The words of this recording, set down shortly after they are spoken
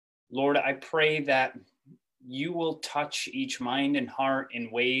Lord, I pray that you will touch each mind and heart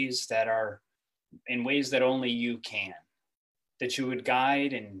in ways that only you can, that you would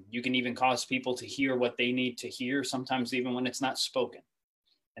guide, and you can even cause people to hear what they need to hear, sometimes even when it's not spoken.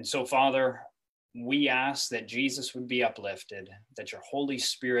 And so, Father, we ask that Jesus would be uplifted, that your Holy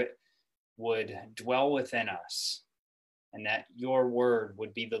Spirit would dwell within us, and that your word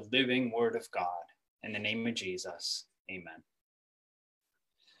would be the living word of God. In the name of Jesus, amen.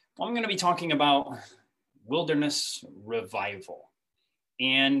 Well, I'm going to be talking about wilderness revival.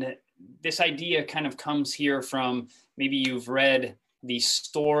 And this idea kind of comes here from, maybe you've read the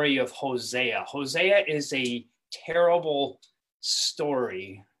story of Hosea. Hosea is a terrible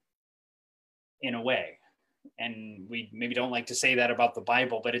story in a way. And we maybe don't like to say that about the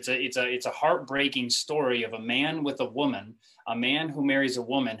Bible, but it's a heartbreaking story of a man with a woman, a man who marries a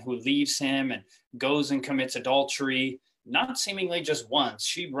woman who leaves him and goes and commits adultery, not seemingly just once.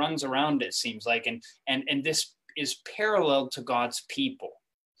 She runs around, it seems like, and this is parallel to God's people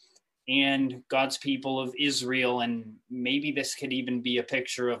and God's people of Israel, and maybe this could even be a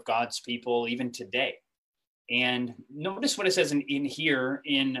picture of God's people even today. And notice what it says in here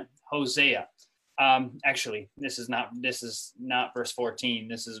in Hosea. Actually, this is not verse 14.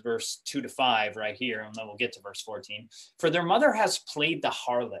 This is verse 2-5 right here, and then we'll get to verse 14. For their mother has played the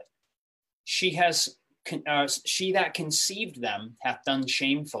harlot. She that conceived them hath done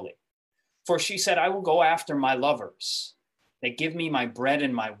shamefully. For she said, I will go after my lovers, that give me my bread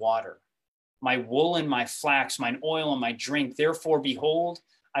and my water, my wool and my flax, mine oil and my drink. Therefore, behold,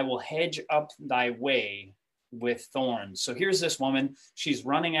 I will hedge up thy way with thorns. So here's this woman. She's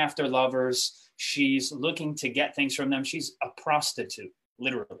running after lovers. She's looking to get things from them. She's a prostitute,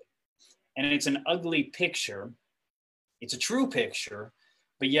 literally. And it's an ugly picture. It's a true picture,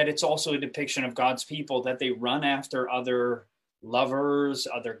 but yet it's also a depiction of God's people, that they run after other lovers,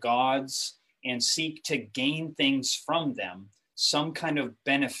 other gods, and seek to gain things from them, some kind of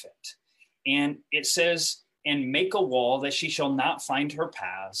benefit. And it says, and make a wall that she shall not find her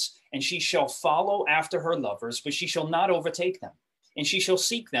paths, and she shall follow after her lovers, but she shall not overtake them. And she shall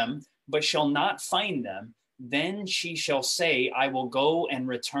seek them, but shall not find them. Then she shall say, I will go and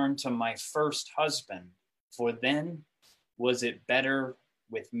return to my first husband, for then was it better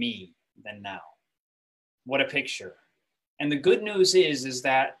with me than now. What a picture. And the good news is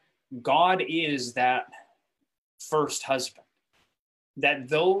that God is that first husband. That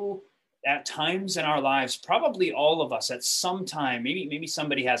though at times in our lives, probably all of us at some time, maybe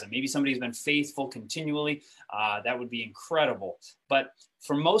somebody hasn't, maybe somebody's been faithful continually, that would be incredible. But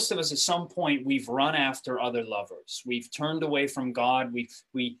for most of us, at some point, we've run after other lovers. We've turned away from God.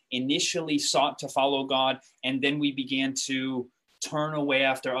 We initially sought to follow God, and then we began to turn away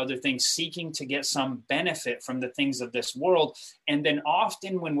after other things, seeking to get some benefit from the things of this world. And then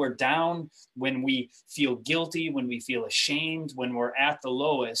often when we're down, when we feel guilty, when we feel ashamed, when we're at the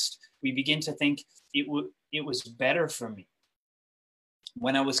lowest, we begin to think it was better for me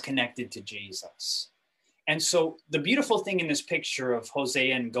when I was connected to Jesus. And so the beautiful thing in this picture of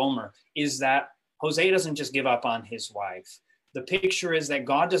Hosea and Gomer is that Hosea doesn't just give up on his wife. The picture is that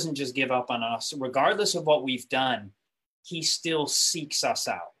God doesn't just give up on us. Regardless of what we've done, he still seeks us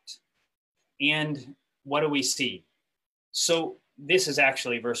out. And what do we see? So this is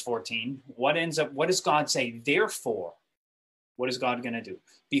actually verse 14. What does God say? Therefore, what is God going to do?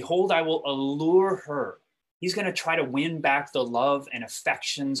 Behold, I will allure her. He's going to try to win back the love and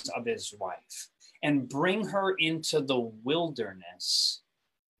affections of his wife and bring her into the wilderness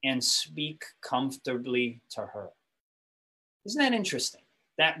and speak comfortably to her. Isn't that interesting?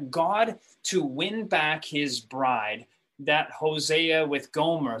 That God, to win back his bride, that Hosea with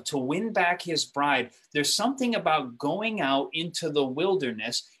Gomer, to win back his bride, there's something about going out into the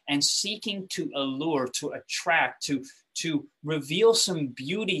wilderness and seeking to allure, to attract, to reveal some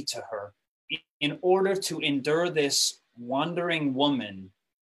beauty to her in order to endure this wandering woman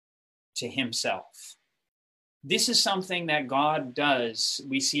to himself. This is something that God does.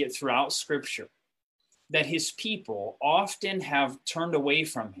 We see it throughout Scripture, that his people often have turned away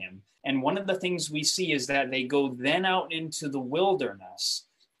from him. And one of the things we see is that they go then out into the wilderness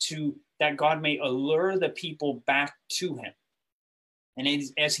that God may allure the people back to him. And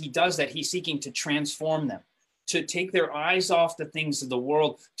as he does that, he's seeking to transform them, to take their eyes off the things of the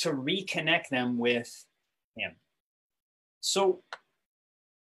world, to reconnect them with him. So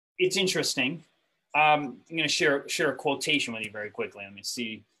it's interesting. I'm going to share a quotation with you very quickly. Let me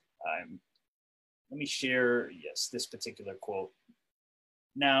see. Let me share, this particular quote.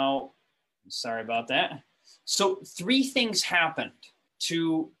 Now, sorry about that. So 3 things happened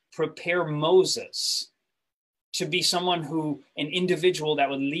to prepare Moses to be an individual that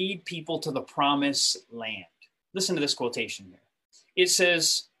would lead people to the promised land. Listen to this quotation here. It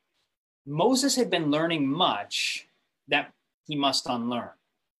says, Moses had been learning much that he must unlearn.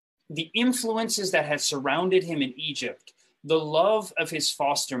 The influences that had surrounded him in Egypt, the love of his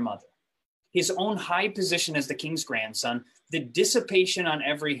foster mother, his own high position as the king's grandson, the dissipation on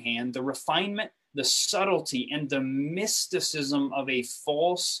every hand, the refinement, the subtlety, and the mysticism of a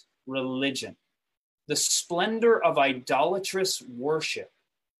false religion, the splendor of idolatrous worship,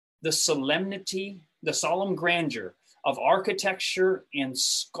 the solemnity, the solemn grandeur of architecture and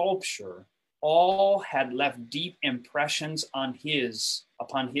sculpture, all had left deep impressions upon his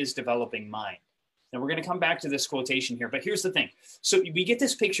developing mind. Now we're going to come back to this quotation here, but here's the thing. So we get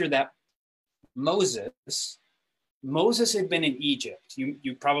this picture that Moses had been in Egypt.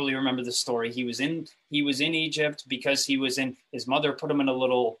 You probably remember the story. He was in Egypt because his mother put him in a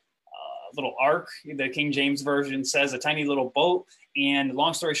little ark. The King James Version says a tiny little boat. And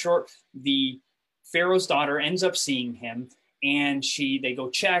long story short, the Pharaoh's daughter ends up seeing him, and they go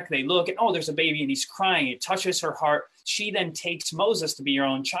check, they look, and there's a baby and he's crying. It touches her heart. She then takes Moses to be her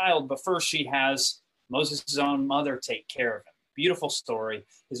own child, but first she has Moses' own mother take care of him. Beautiful story.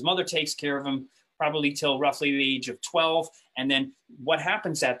 His mother takes care of him probably till roughly the age of 12. And then what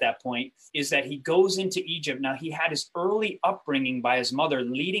happens at that point is that he goes into Egypt. Now, he had his early upbringing by his mother,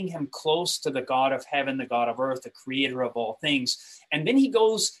 leading him close to the God of heaven, the God of earth, the creator of all things. And then he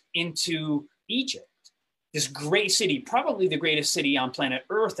goes into Egypt, this great city, probably the greatest city on planet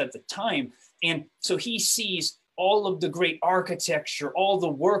Earth at the time. And so he sees all of the great architecture, all the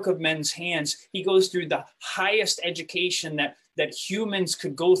work of men's hands. He goes through the highest education that humans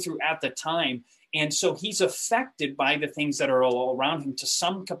could go through at the time. And so he's affected by the things that are all around him to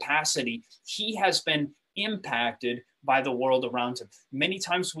some capacity. He has been impacted by the world around him. Many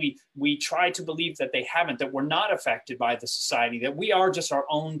times we try to believe that they haven't, that we're not affected by the society, that we are just our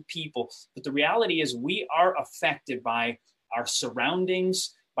own people. But the reality is we are affected by our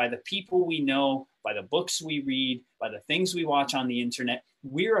surroundings, by the people we know, by the books we read, by the things we watch on the internet.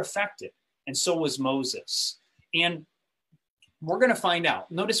 We're affected. And so was Moses. And we're going to find out.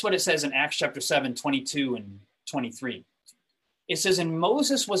 Notice what it says in Acts chapter 7, 22 and 23. It says, and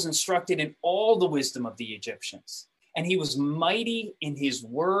Moses was instructed in all the wisdom of the Egyptians, and he was mighty in his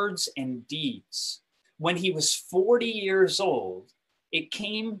words and deeds. When he was 40 years old, it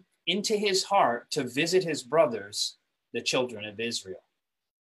came into his heart to visit his brothers, the children of Israel.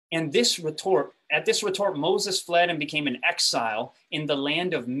 And at this retort, Moses fled and became an exile in the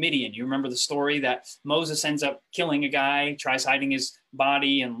land of Midian. You remember the story that Moses ends up killing a guy, tries hiding his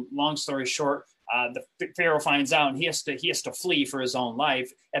body, and long story short, the Pharaoh finds out and he has to flee for his own life.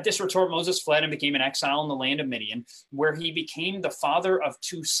 At this retort, Moses fled and became an exile in the land of Midian, where he became the father of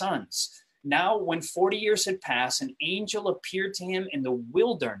 2 sons. Now, when 40 years had passed, an angel appeared to him in the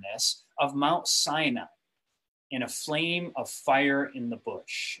wilderness of Mount Sinai, in a flame of fire in a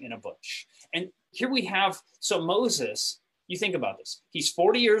bush. And here we have, so Moses, you think about this. He's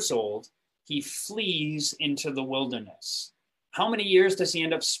 40 years old. He flees into the wilderness. How many years does he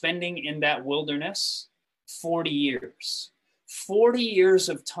end up spending in that wilderness? 40 years. 40 years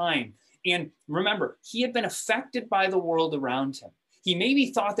of time. And remember, he had been affected by the world around him. He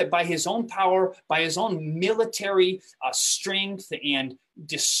maybe thought that by his own power, by his own military strength and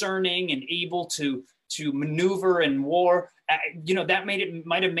discerning and able to maneuver in war, that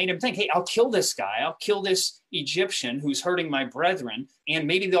might have made him think, hey, I'll kill this guy. I'll kill this Egyptian who's hurting my brethren, and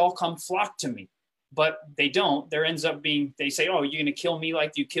maybe they'll all come flock to me. But they don't. There ends up being, they say, oh, you're going to kill me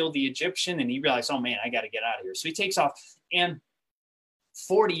like you killed the Egyptian? And he realized, oh man, I got to get out of here. So he takes off, and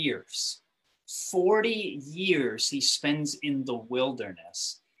 40 years he spends in the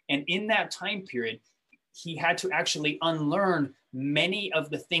wilderness. And in that time period, he had to actually unlearn many of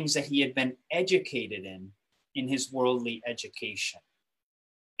the things that he had been educated in his worldly education.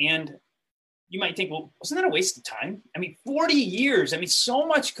 And you might think, well, wasn't that a waste of time? 40 years. So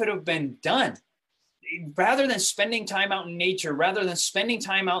much could have been done. Rather than spending time out in nature, rather than spending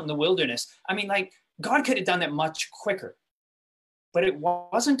time out in the wilderness, God could have done that much quicker. But it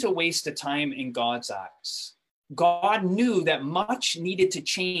wasn't a waste of time in God's eyes. God knew that much needed to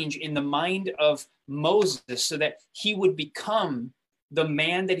change in the mind of Moses so that he would become the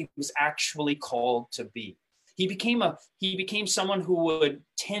man that he was actually called to be. He became someone who would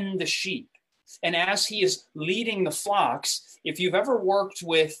tend the sheep. And as he is leading the flocks, if you've ever worked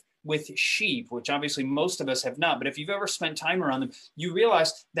with with sheep, which obviously most of us have not, but if you've ever spent time around them, you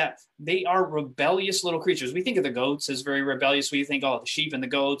realize that they are rebellious little creatures. We think of the goats as very rebellious. We think, oh, the sheep and the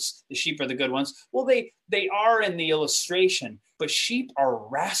goats, the sheep are the good ones. Well, they are in the illustration, but sheep are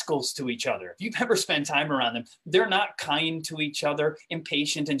rascals to each other. If you've ever spent time around them, they're not kind to each other,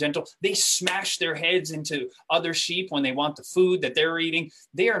 impatient and gentle. They smash their heads into other sheep when they want the food that they're eating.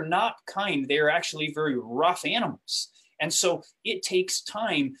 They are not kind. They are actually very rough animals. And so it takes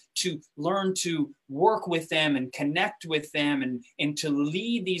time to learn to work with them and connect with them and to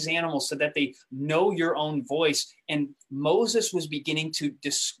lead these animals so that they know your own voice. And Moses was beginning to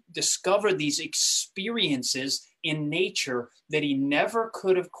discover these experiences in nature that he never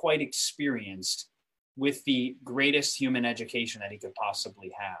could have quite experienced with the greatest human education that he could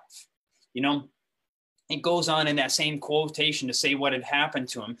possibly have. You know, it goes on in that same quotation to say what had happened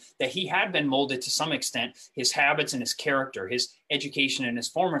to him, that he had been molded to some extent, his habits and his character, his education in his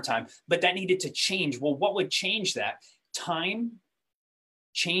former time, but that needed to change. Well, what would change that? Time,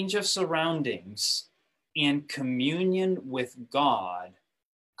 change of surroundings, and communion with God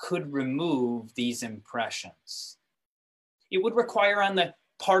could remove these impressions. It would require on the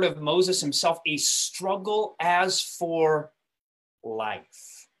part of Moses himself a struggle as for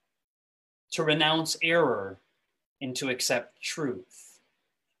life, to renounce error and to accept truth.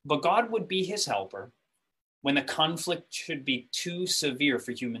 But God would be his helper when the conflict should be too severe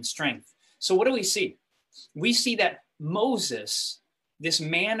for human strength. So what do we see? We see that Moses, this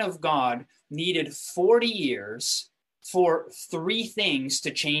man of God, needed 40 years for three things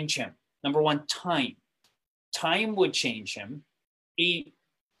to change him. Number one, time. Time would change him, a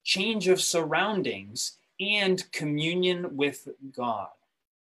change of surroundings, and communion with God.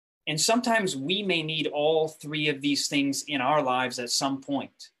 And sometimes we may need all three of these things in our lives at some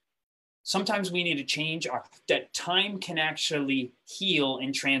point. Sometimes we need to change that time can actually heal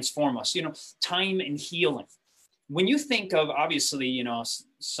and transform us. You know, time and healing. When you think of, obviously, you know,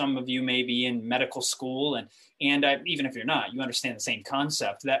 some of you may be in medical school, and even if you're not, you understand the same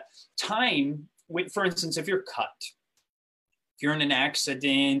concept, that time, for instance, if you're cut, if you're in an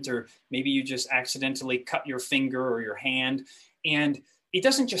accident, or maybe you just accidentally cut your finger or your hand, and it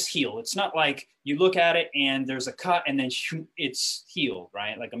doesn't just heal. It's not like you look at it and there's a cut and then it's healed,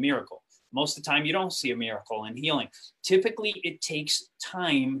 right? Like a miracle. Most of the time you don't see a miracle in healing. Typically it takes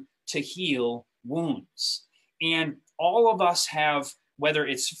time to heal wounds. And all of us have, whether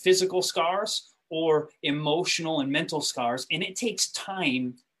it's physical scars or emotional and mental scars, and it takes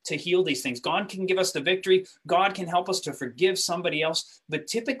time to heal these things. God can give us the victory. God can help us to forgive somebody else. But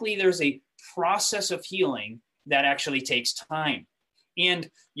typically there's a process of healing that actually takes time. And,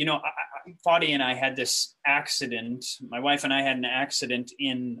 you know, Fadi and I had this accident. My wife and I had an accident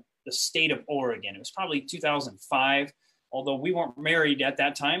in the state of Oregon. It was probably 2005. Although we weren't married at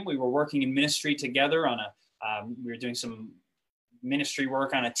that time, we were working in ministry together on we were doing some ministry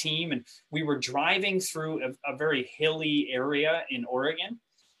work on a team. And we were driving through a very hilly area in Oregon.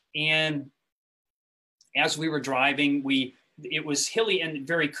 And as we were driving, it was hilly and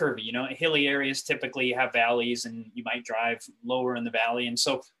very curvy. You know, hilly areas typically have valleys, and you might drive lower in the valley. And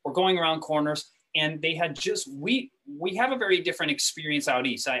so we're going around corners, and they had we have a very different experience out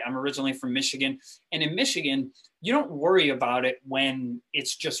east. I'm originally from Michigan, and in Michigan, you don't worry about it when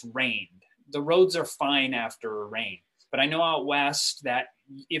it's just rained. The roads are fine after rain. But I know out west that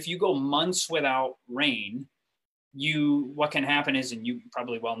if you go months without rain, what can happen is, and you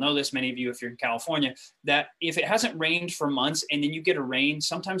probably well know this, many of you, if you're in California, that if it hasn't rained for months and then you get a rain,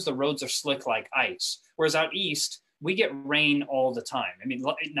 sometimes the roads are slick like ice. Whereas out east, we get rain all the time. I mean,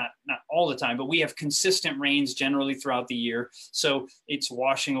 not all the time, but we have consistent rains generally throughout the year. So it's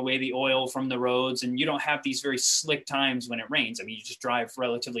washing away the oil from the roads, and you don't have these very slick times when it rains. I mean, you just drive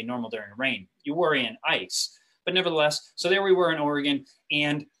relatively normal during rain. You worry in ice. But nevertheless, so there we were in Oregon,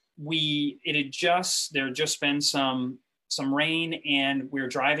 and there had just been some rain, and we were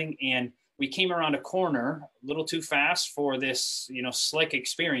driving, and we came around a corner a little too fast for this, you know, slick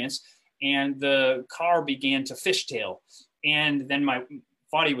experience, and the car began to fishtail. And then my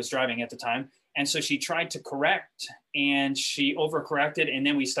Fadi was driving at the time, and so she tried to correct, and she overcorrected, and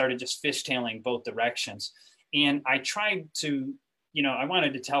then we started just fishtailing both directions. And I tried to, you know, I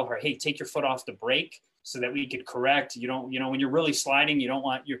wanted to tell her, hey, take your foot off the brake, so that we could correct. You don't, you know, when you're really sliding, you don't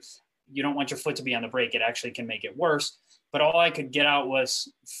want your foot to be on the brake. It actually can make it worse. But all I could get out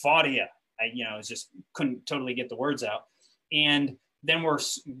was Fadia. Just couldn't totally get the words out. And then we're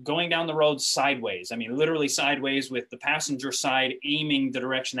going down the road sideways. I mean, literally sideways, with the passenger side aiming the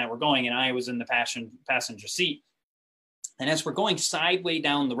direction that we're going. And I was in the passenger seat. And as we're going sideways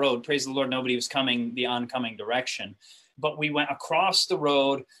down the road, praise the Lord, nobody was coming the oncoming direction. But we went across the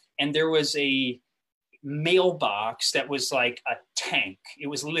road, and there was a mailbox that was like a tank. It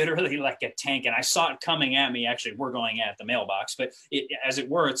was literally like a tank, and I saw it coming at me. Actually, we're going at the mailbox, but as it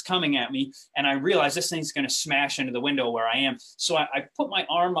were, it's coming at me, and I realized this thing's going to smash into the window where I am. So I put my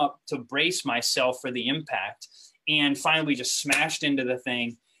arm up to brace myself for the impact, and finally we just smashed into the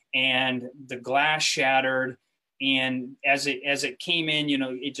thing, and the glass shattered. And as it came in,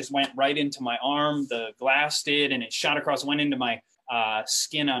 it just went right into my arm. The glass did, and it shot across, went into my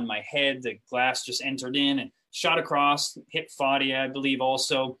skin on my head. The glass just entered in and shot across, hit Fadia, I believe,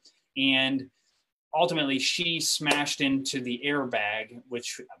 also. And ultimately, she smashed into the airbag,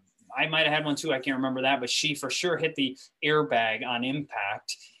 which I might have had one too. I can't remember that, but she for sure hit the airbag on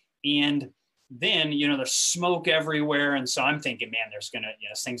impact. And then, there's smoke everywhere. And so I'm thinking, man, this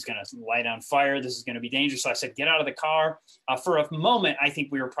thing's going to light on fire. This is going to be dangerous. So I said, get out of the car. For a moment, I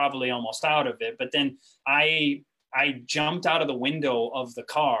think we were probably almost out of it. But then I jumped out of the window of the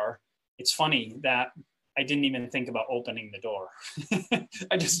car. It's funny that I didn't even think about opening the door.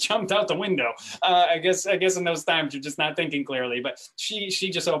 I just jumped out the window. I guess in those times you're just not thinking clearly, but she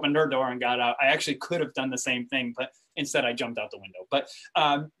just opened her door and got out. I actually could have done the same thing, but instead I jumped out the window. But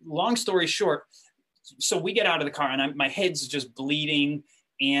long story short, so we get out of the car and my head's just bleeding,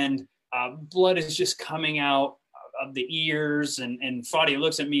 and blood is just coming out of the ears. And Fadia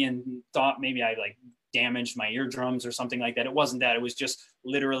looks at me and thought maybe I damaged my eardrums or something like that. It wasn't that. It was just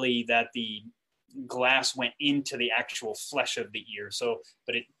literally that the glass went into the actual flesh of the ear. So,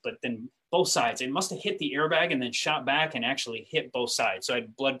 but then both sides, it must have hit the airbag and then shot back and actually hit both sides. So I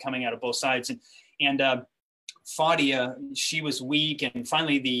had blood coming out of both sides. And Fadia, she was weak, and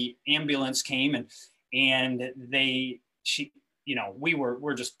finally the ambulance came, and we're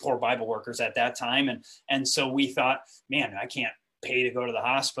just poor Bible workers at that time. And so we thought, man, I can't pay to go to the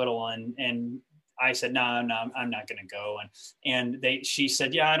hospital. And I said, no, I'm not going to go. And she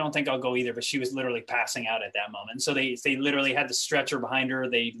said, yeah, I don't think I'll go either. But she was literally passing out at that moment. So they literally had the stretcher behind her.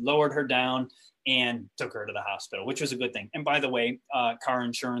 They lowered her down and took her to the hospital, which was a good thing. And by the way, car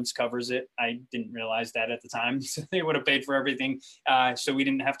insurance covers it. I didn't realize that at the time. So they would have paid for everything. So we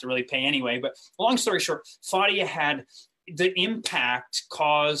didn't have to really pay anyway. But long story short, Fadia had the impact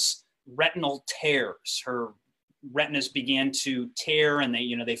cause retinal tears. Her retinas began to tear, and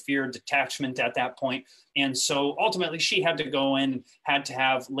they feared detachment at that point. And so ultimately she had to go in, had to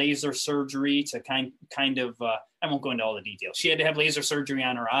have laser surgery to kind of I won't go into all the details. She had to have laser surgery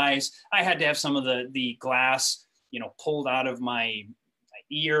on her eyes. I had to have some of the glass, pulled out of my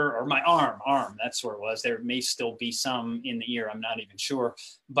ear or my arm. That's where it was. There may still be some in the ear. I'm not even sure.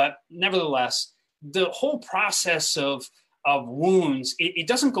 But nevertheless, the whole process of wounds, it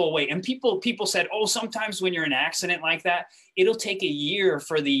doesn't go away. And people said, oh, sometimes when you're in an accident like that, it'll take a year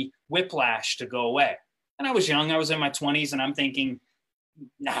for the whiplash to go away. And I was young, I was in my 20s, and I'm thinking,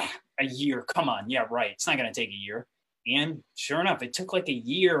 nah, a year, come on. Yeah, right. It's not going to take a year. And sure enough, it took like a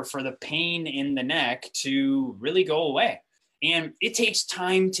year for the pain in the neck to really go away. And it takes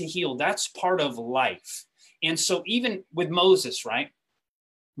time to heal. That's part of life. And so even with Moses, right?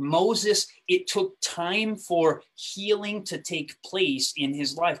 Moses, it took time for healing to take place in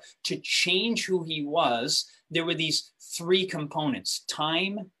his life, to change who he was. There were these three components: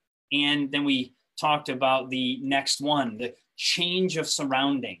 time, and then we talked about the next one, the change of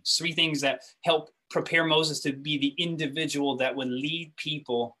surroundings. Three things that help prepare Moses to be the individual that would lead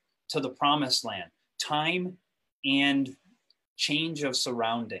people to the promised land: time and change of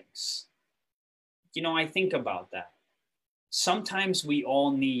surroundings. I think about that. Sometimes we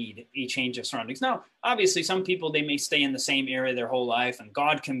all need a change of surroundings. Now, obviously, some people, they may stay in the same area their whole life, and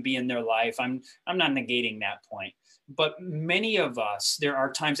God can be in their life. I'm not negating that point. But many of us, there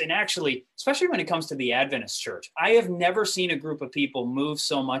are times, and actually, especially when it comes to the Adventist church, I have never seen a group of people move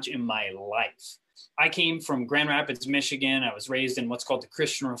so much in my life. I came from Grand Rapids, Michigan. I was raised in what's called the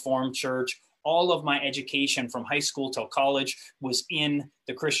Christian Reformed Church. All of my education from high school till college was in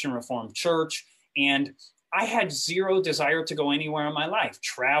the Christian Reformed Church. And I had zero desire to go anywhere in my life,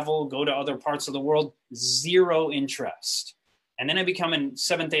 travel, go to other parts of the world, zero interest. And then I become a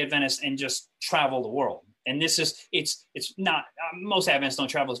Seventh-day Adventist and just travel the world. And this is, it's not, most Adventists don't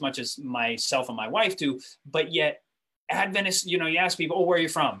travel as much as myself and my wife do, but yet Adventists, you ask people, oh, where are you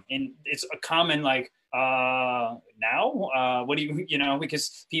from? And it's a common now, what do you,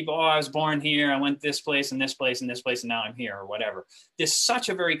 because people, oh, I was born here, I went this place and this place and this place, and now I'm here, or whatever. This is such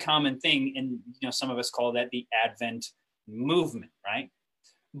a very common thing. And, some of us call that the Advent movement, right?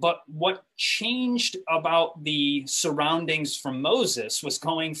 But what changed about the surroundings from Moses was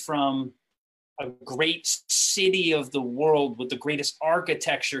going from a great city of the world with the greatest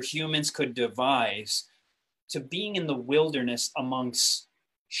architecture humans could devise to being in the wilderness amongst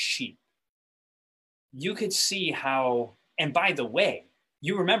sheep. You could see how, and by the way,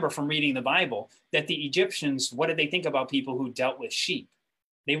 you remember from reading the Bible that the Egyptians, what did they think about people who dealt with sheep?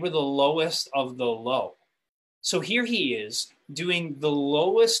 They were the lowest of the low. So here he is doing the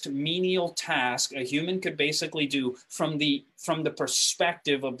lowest menial task a human could basically do from the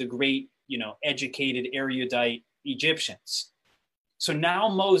perspective of the great, educated, erudite Egyptians. So now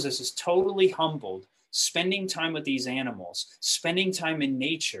Moses is totally humbled, spending time with these animals, spending time in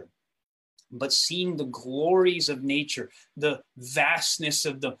nature, but seeing the glories of nature, the vastness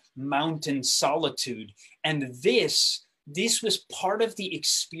of the mountain solitude. And this was part of the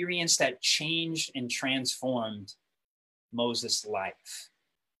experience that changed and transformed Moses' life.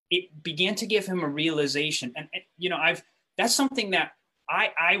 It began to give him a realization. And that's something that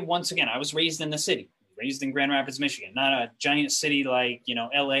I once again, I was raised in the city, raised in Grand Rapids, Michigan, not a giant city like,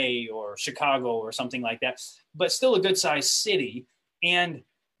 LA or Chicago or something like that, but still a good sized city, and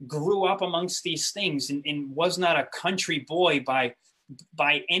grew up amongst these things and was not a country boy by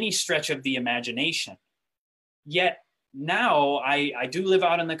any stretch of the imagination. Yet now I do live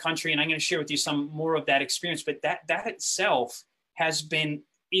out in the country, and I'm going to share with you some more of that experience, but that itself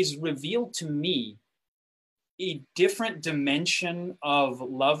is revealed to me a different dimension of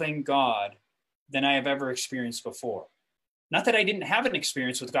loving God than I have ever experienced before. Not that I didn't have an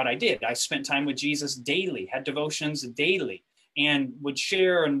experience with God, I did. I spent time with Jesus daily, had devotions daily, and would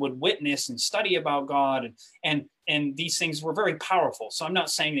share and would witness and study about God. And these things were very powerful. So I'm not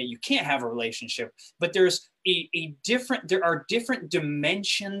saying that you can't have a relationship, but there are different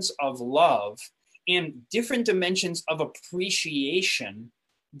dimensions of love and different dimensions of appreciation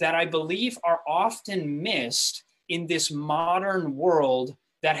that I believe are often missed in this modern world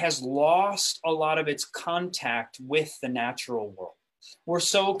that has lost a lot of its contact with the natural world. We're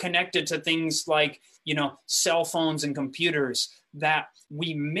so connected to things like, cell phones and computers that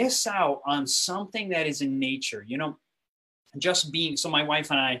we miss out on something that is in nature. So my wife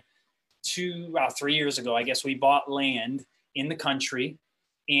and I, 3 years ago, I guess, we bought land in the country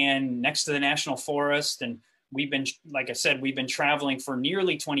and next to the national forest. And we've been, like I said, we've been traveling for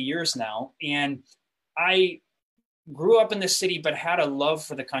nearly 20 years now. And I grew up in the city, but had a love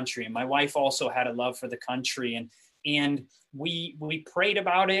for the country. And my wife also had a love for the country. And we prayed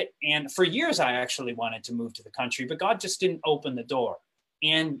about it. And for years, I actually wanted to move to the country, but God just didn't open the door.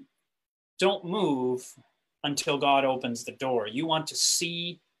 And don't move until God opens the door. You want to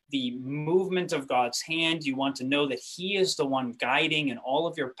see the movement of God's hand. You want to know that he is the one guiding in all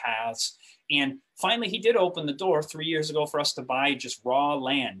of your paths. And finally, he did open the door 3 years ago for us to buy just raw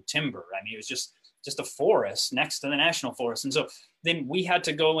land, timber. I mean, it was just a forest next to the national forest. And so then we had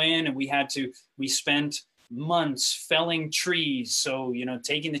to go in and we spent months felling trees. So,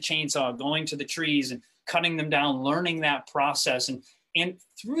 taking the chainsaw, going to the trees and cutting them down, learning that process. And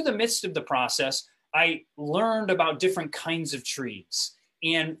through the midst of the process, I learned about different kinds of trees.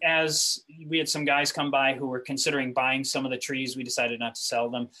 And as we had some guys come by who were considering buying some of the trees, we decided not to sell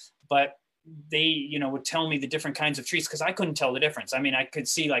them, but they, would tell me the different kinds of trees because I couldn't tell the difference. I mean, I could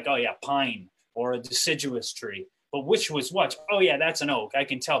see like, oh yeah, pine or a deciduous tree, but which was what? Oh yeah, that's an oak. I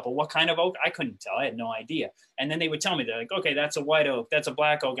can tell, but what kind of oak? I couldn't tell. I had no idea. And then they would tell me, they're like, okay, that's a white oak, that's a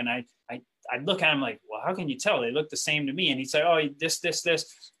black oak. And I'd look at him like, well, how can you tell? They look the same to me. And he'd say, oh, this.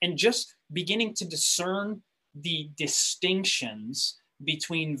 And just beginning to discern the distinctions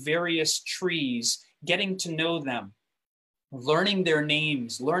between various trees, getting to know them, learning their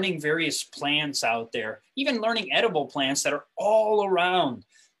names, learning various plants out there, even learning edible plants that are all around.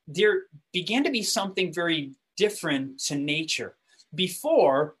 There began to be something very different to nature.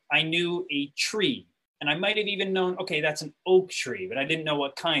 Before, I knew a tree, and I might have even known, okay, that's an oak tree, but I didn't know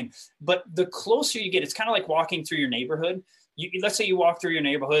what kind. But the closer you get, it's kind of like walking through your neighborhood. Let's say you walk through your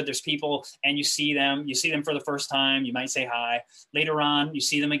neighborhood, there's people and you see them for the first time, you might say hi. Later on, you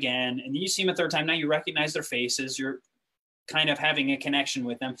see them again, and then you see them a third time. Now you recognize their faces. You're kind of having a connection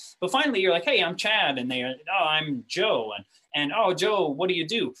with them. But finally, you're like, hey, I'm Chad. And they are, oh, I'm Joe. And oh, Joe, what do you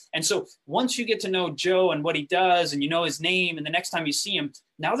do? And so once you get to know Joe and what he does, and you know his name, and the next time you see him,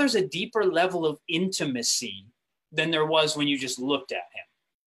 now there's a deeper level of intimacy than there was when you just looked at him,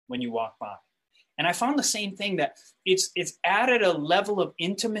 when you walked by. And I found the same thing, that it's added a level of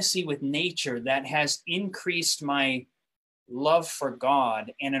intimacy with nature that has increased my love for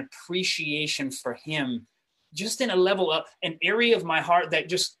God and appreciation for him, just in a level of an area of my heart that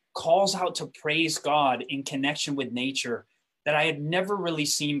just calls out to praise God in connection with nature that I had never really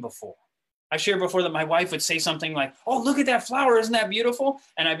seen before. I shared before that my wife would say something like, oh, look at that flower. Isn't that beautiful?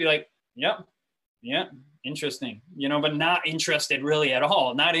 And I'd be like, yep. Yeah, interesting. But not interested really at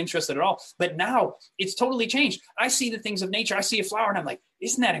all. Not interested at all. But now it's totally changed. I see the things of nature. I see a flower and I'm like,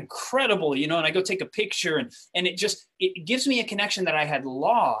 isn't that incredible? And I go take a picture and it gives me a connection that I had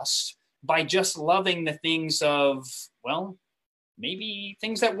lost by just loving the things of, well, maybe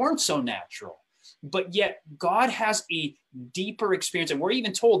things that weren't so natural. But yet God has a deeper experience. And we're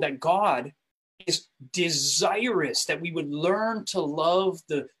even told that God is desirous that we would learn to love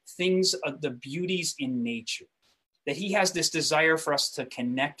the things of the beauties in nature, that he has this desire for us to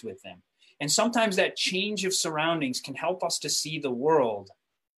connect with them. And sometimes that change of surroundings can help us to see the world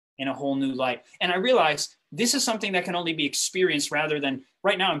in a whole new light. And I realize this is something that can only be experienced rather than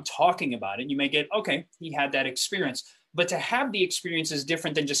right now I'm talking about it. You may get, okay, he had that experience. But to have the experience is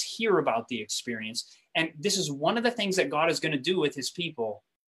different than just hear about the experience. And this is one of the things that God is going to do with his people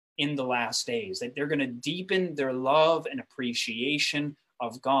in the last days, that they're going to deepen their love and appreciation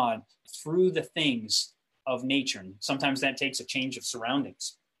of God through the things of nature. And sometimes that takes a change of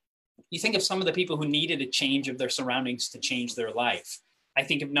surroundings. You think of some of the people who needed a change of their surroundings to change their life. I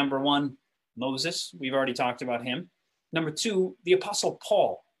think of number one, Moses. We've already talked about him. Number two, the Apostle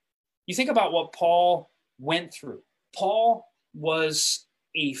Paul. You think about what Paul went through. Paul was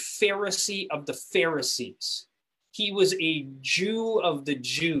a Pharisee of the Pharisees. He was a Jew of the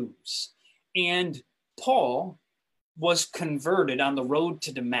Jews. And Paul was converted on the road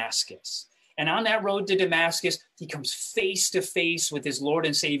to Damascus. And on that road to Damascus, he comes face to face with his Lord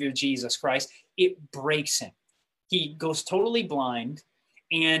and Savior, Jesus Christ. It breaks him. He goes totally blind.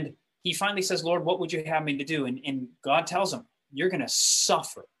 And he finally says, Lord, what would you have me to do? And God tells him, you're going to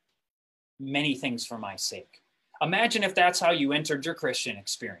suffer many things for my sake. Imagine if that's how you entered your Christian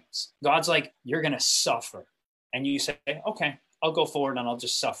experience. God's like, you're going to suffer. And you say, okay, I'll go forward and I'll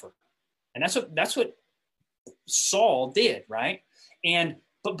just suffer. And that's what Saul did, right?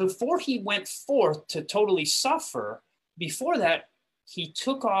 But before he went forth to totally suffer, before that, he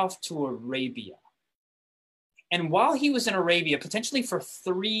took off to Arabia. And while he was in Arabia, potentially for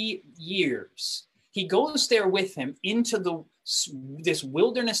 3 years, he goes there with him into this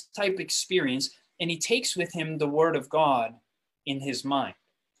wilderness type experience, and he takes with him the word of God in his mind.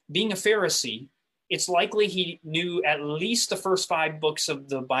 Being a Pharisee, it's likely he knew at least the first 5 books of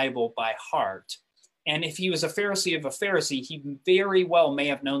the Bible by heart. And if he was a Pharisee of a Pharisee, he very well may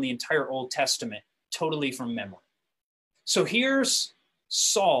have known the entire Old Testament totally from memory. So here's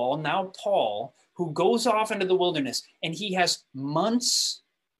Saul, now Paul, who goes off into the wilderness, and he has months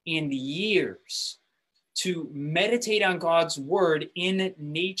and years to meditate on God's word in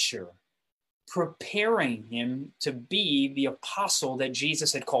nature, preparing him to be the apostle that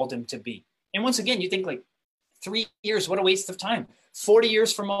Jesus had called him to be. And once again, you think like 3 years, what a waste of time. 40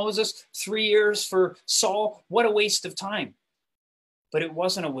 years for Moses, 3 years for Saul, what a waste of time. But it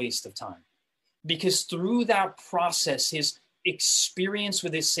wasn't a waste of time, because through that process, his experience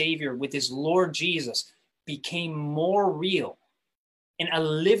with his Savior, with his Lord Jesus, became more real and a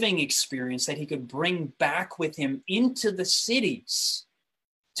living experience that he could bring back with him into the cities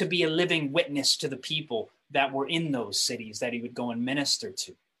to be a living witness to the people that were in those cities that he would go and minister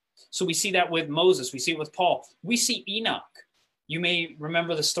to. So we see that with Moses. We see it with Paul. We see Enoch. You may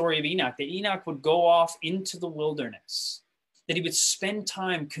remember the story of Enoch, that Enoch would go off into the wilderness, that he would spend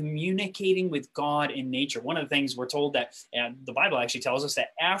time communicating with God in nature. One of the things we're told that the Bible actually tells us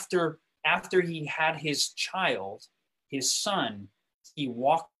that after he had his child, his son, he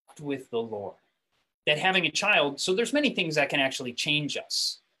walked with the Lord. That having a child, so there's many things that can actually change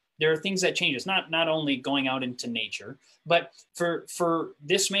us. There are things that change us, not only going out into nature, but for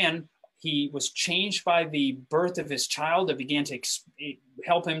this man, he was changed by the birth of his child. That began to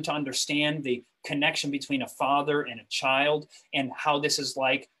help him to understand the connection between a father and a child, and how this is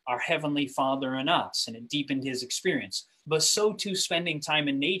like our Heavenly Father and us, and it deepened his experience. But so too, spending time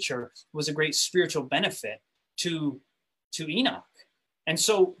in nature was a great spiritual benefit to Enoch. And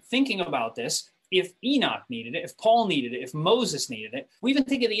so thinking about this, if Enoch needed it, if Paul needed it, if Moses needed it, we even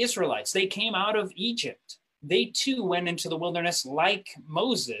think of the Israelites. They came out of Egypt. They too went into the wilderness like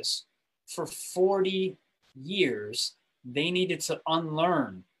Moses for 40 years. They needed to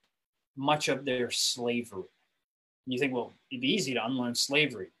unlearn much of their slavery. And you think, well, it'd be easy to unlearn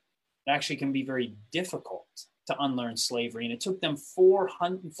slavery. It actually can be very difficult to unlearn slavery. And it took them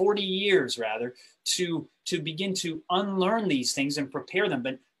 40 years rather to begin to unlearn these things and prepare them.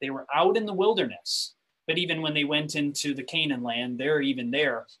 But they were out in the wilderness. But even when they went into the Canaan land,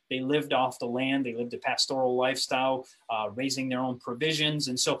 they lived off the land. They lived a pastoral lifestyle, raising their own provisions.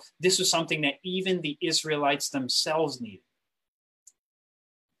 And so this was something that even the Israelites themselves needed.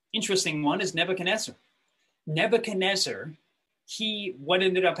 Interesting one is Nebuchadnezzar. Nebuchadnezzar, what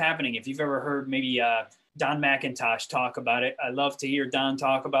ended up happening, if you've ever heard maybe Don McIntosh talk about it, I love to hear Don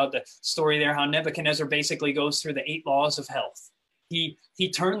talk about the story there, how Nebuchadnezzar basically goes through the 8 laws of health. He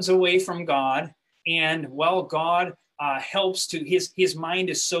turns away from God, and while God helps to, his mind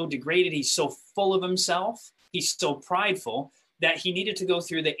is so degraded, he's so full of himself, he's so prideful, that he needed to go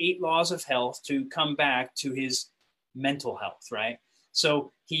through the 8 laws of health to come back to his mental health, right?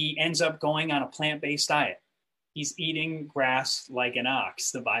 So he ends up going on a plant-based diet. He's eating grass like an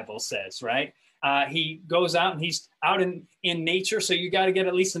ox, the Bible says, right? He goes out and he's out in nature. So you got to get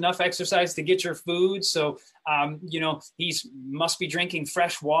at least enough exercise to get your food. So, he's must be drinking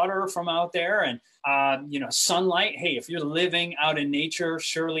fresh water from out there and, sunlight. Hey, if you're living out in nature,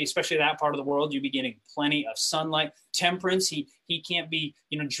 surely, especially that part of the world, you'll be getting plenty of sunlight. Temperance, he can't be,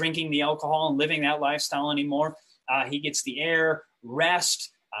 drinking the alcohol and living that lifestyle anymore. He gets the air,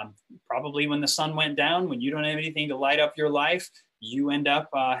 rest. Probably when the sun went down, when you don't have anything to light up your life, you end up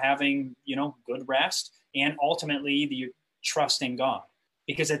having, good rest, and ultimately the trust in God.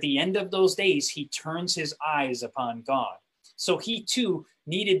 Because at the end of those days, he turns his eyes upon God. So he too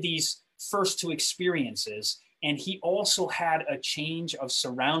needed these first 2 experiences. And he also had a change of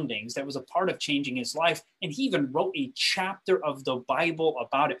surroundings that was a part of changing his life. And he even wrote a chapter of the Bible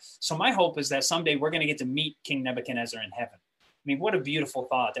about it. So my hope is that someday we're going to get to meet King Nebuchadnezzar in heaven. I mean, what a beautiful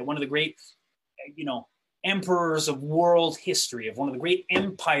thought that one of the great, emperors of world history, of one of the great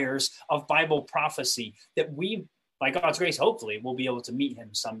empires of Bible prophecy, that we, by God's grace, hopefully will be able to meet him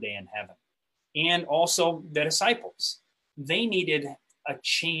someday in heaven. And also the disciples, they needed a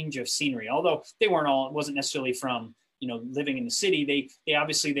change of scenery, although they weren't all, it wasn't necessarily from, living in the city. They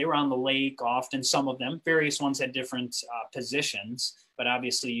obviously, they were on the lake often, some of them, various ones had different positions, but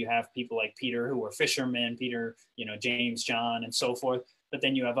obviously you have people like Peter who were fishermen, Peter, James, John, and so forth. But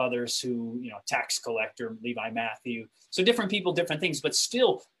then you have others who, tax collector, Levi, Matthew. So different people, different things, but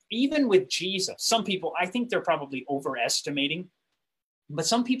still, even with Jesus, some people, I think they're probably overestimating, but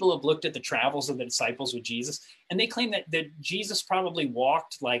some people have looked at the travels of the disciples with Jesus, and they claim that Jesus probably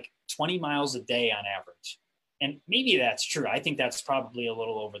walked like 20 miles a day on average. And maybe that's true. I think that's probably a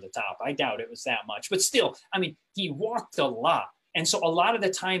little over the top. I doubt it was that much, but still, he walked a lot. And so a lot of the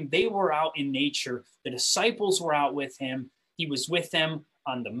time they were out in nature. The disciples were out with him. He was with them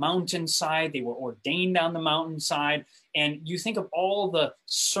on the mountainside. They were ordained on the mountainside. And you think of all the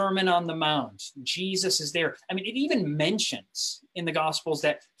Sermon on the Mount, Jesus is there. It even mentions in the Gospels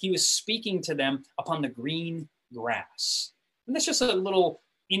that he was speaking to them upon the green grass. And that's just a little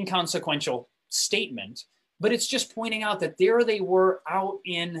inconsequential statement, but it's just pointing out that there they were out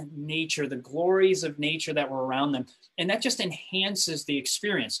in nature, the glories of nature that were around them. And that just enhances the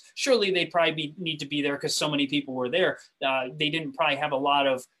experience. Surely they probably need to be there because so many people were there. They didn't probably have a lot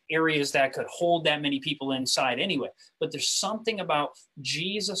of areas that could hold that many people inside anyway. But there's something about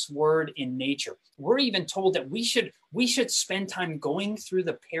Jesus' word in nature. We're even told that we should spend time going through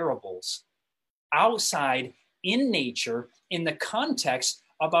the parables outside in nature in the context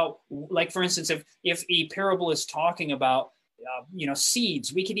about, like, for instance, if a parable is talking about,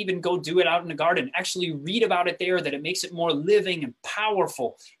 seeds, we could even go do it out in the garden, actually read about it there, that it makes it more living and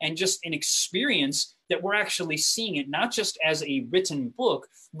powerful and just an experience that we're actually seeing it, not just as a written book,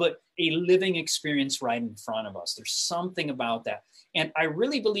 but a living experience right in front of us. There's something about that. And I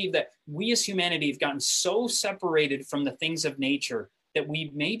really believe that we as humanity have gotten so separated from the things of nature that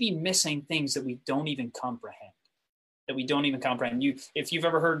we may be missing things that we don't even comprehend. If you've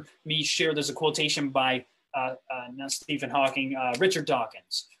ever heard me share, there's a quotation by not Stephen Hawking, Richard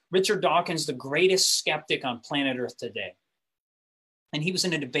Dawkins. Richard Dawkins, the greatest skeptic on planet Earth today. And he was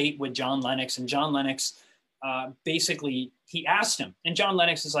in a debate with John Lennox, and John Lennox basically, he asked him, and John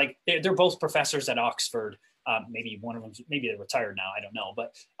Lennox is like, they're both professors at Oxford. Maybe one of them, maybe they're retired now, I don't know.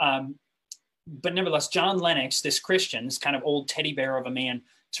 But nevertheless, John Lennox, this Christian, this kind of old teddy bear of a man,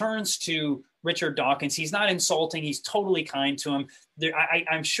 turns to Richard Dawkins. He's not insulting. He's totally kind to him.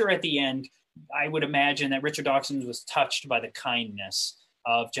 I'm sure at the end, I would imagine that Richard Dawkins was touched by the kindness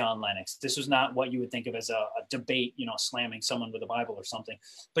of John Lennox. This was not what you would think of as a debate, slamming someone with a Bible or something.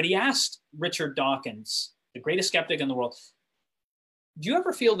 But he asked Richard Dawkins, the greatest skeptic in the world, do you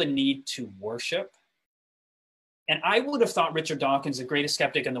ever feel the need to worship? And I would have thought Richard Dawkins, the greatest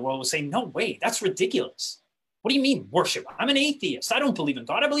skeptic in the world, would say, no way, that's ridiculous. What do you mean worship? I'm an atheist. I don't believe in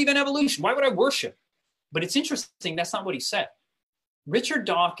God. I believe in evolution. Why would I worship? But it's interesting. That's not what he said. Richard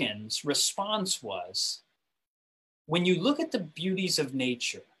Dawkins' response was, when you look at the beauties of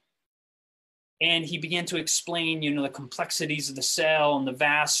nature, and he began to explain, the complexities of the cell and the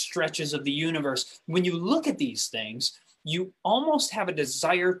vast stretches of the universe. When you look at these things, you almost have a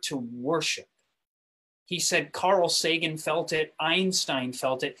desire to worship. He said Carl Sagan felt it, Einstein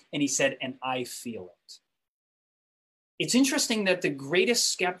felt it, and he said, and I feel it. It's interesting that the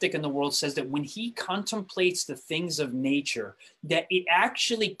greatest skeptic in the world says that when he contemplates the things of nature, that it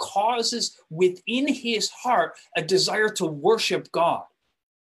actually causes within his heart a desire to worship God.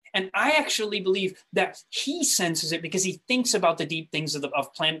 And I actually believe that he senses it because he thinks about the deep things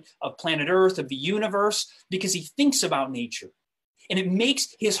of planet Earth, of the universe, because he thinks about nature. And it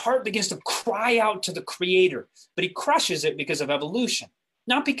makes his heart begins to cry out to the Creator, but he crushes it because of evolution,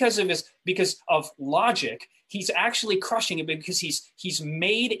 not because of logic. He's actually crushing it because he's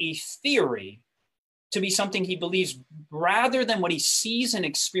made a theory to be something he believes rather than what he sees and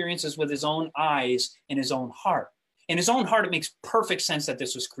experiences with his own eyes and his own heart. In his own heart, it makes perfect sense that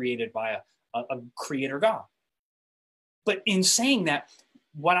this was created by a creator God. But in saying that,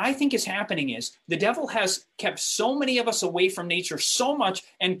 what I think is happening is the devil has kept so many of us away from nature so much,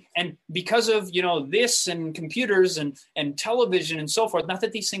 and because of this and computers and television and so forth, not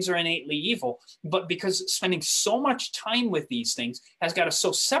that these things are innately evil, but because spending so much time with these things has got us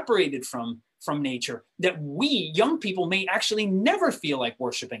so separated from nature that we young people may actually never feel like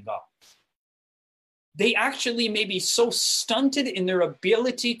worshiping God. They actually may be so stunted in their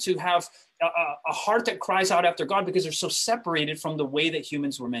ability to have a heart that cries out after God because they're so separated from the way that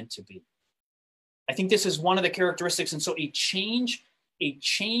humans were meant to be. I think this is one of the characteristics. And so a change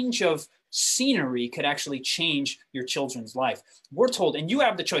of scenery could actually change your children's life. We're told, and you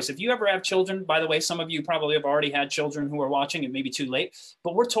have the choice. If you ever have children, by the way, some of you probably have already had children who are watching. It may be too late,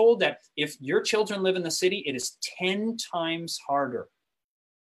 but we're told that if your children live in the city, it is 10 times harder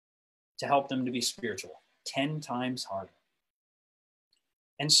to help them to be spiritual, 10 times harder.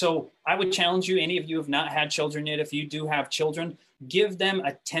 And so I would challenge you, any of you who have not had children yet, if you do have children, give them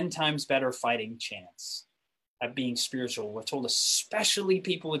a 10 times better fighting chance at being spiritual. We're told especially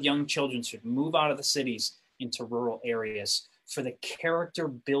people with young children should move out of the cities into rural areas for the character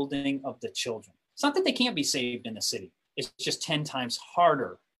building of the children. It's not that they can't be saved in the city. It's just 10 times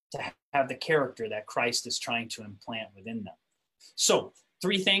harder to have the character that Christ is trying to implant within them. So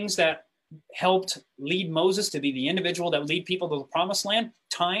 3 things that helped lead Moses to be the individual that would lead people to the promised land: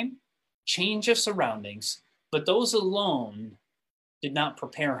 time, change of surroundings, but those alone did not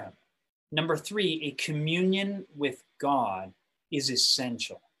prepare him. Number 3, a communion with God is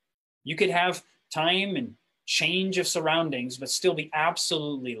essential. You could have time and change of surroundings, but still be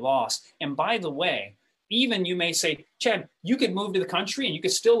absolutely lost. And by the way, even you may say, Chad, you could move to the country and you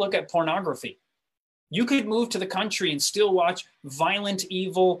could still look at pornography. You could move to the country and still watch violent,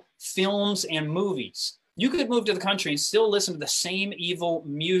 evil films and movies. You could move to the country and still listen to the same evil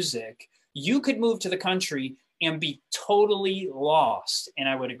music. You could move to the country and be totally lost. And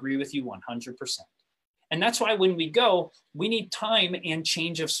I would agree with you 100%. And that's why when we go, we need time and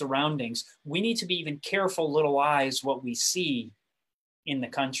change of surroundings. We need to be even careful, little eyes, what we see in the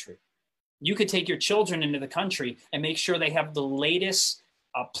country. You could take your children into the country and make sure they have the latest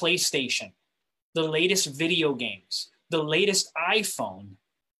PlayStation, the latest video games, the latest iPhone.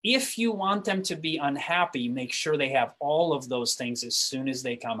 If you want them to be unhappy, make sure they have all of those things as soon as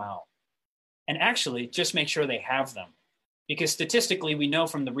they come out. And actually, just make sure they have them. Because statistically, we know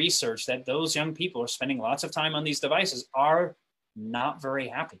from the research that those young people are spending lots of time on these devices are not very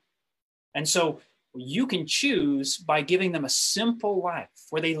happy. And so you can choose by giving them a simple life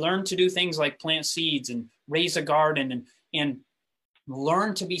where they learn to do things like plant seeds and raise a garden and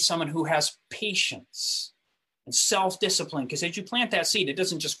learn to be someone who has patience and self-discipline. Because as you plant that seed, it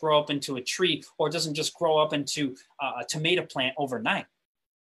doesn't just grow up into a tree, or it doesn't just grow up into a tomato plant overnight.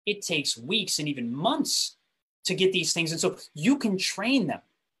 It takes weeks and even months to get these things. And so you can train them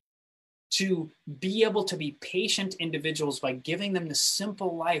to be able to be patient individuals by giving them the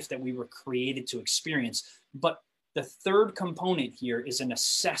simple life that we were created to experience. But the third component here is a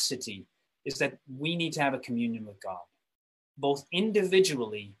necessity, is that we need to have a communion with God, both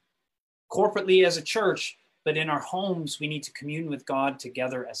individually, corporately as a church, but in our homes, we need to commune with God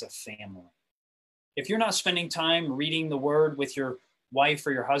together as a family. If you're not spending time reading the word with your wife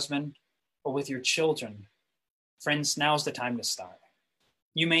or your husband or with your children, friends, now's the time to start.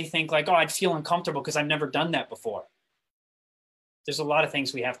 You may think like, oh, I'd feel uncomfortable because I've never done that before. There's a lot of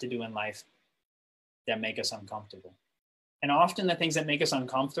things we have to do in life that make us uncomfortable. And often the things that make us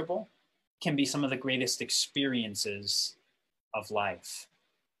uncomfortable can be some of the greatest experiences of life.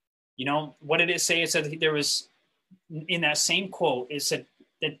 You know, what did it say? It said there was, in that same quote, it said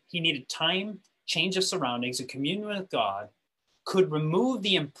that he needed time, change of surroundings, a communion with God, could remove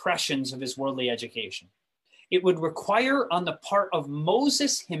the impressions of his worldly education. It would require on the part of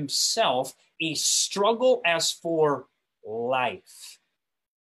Moses himself a struggle as for life,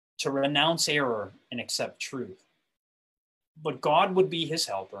 to renounce error and accept truth. But God would be his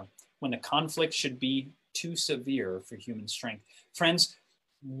helper when the conflict should be too severe for human strength. Friends,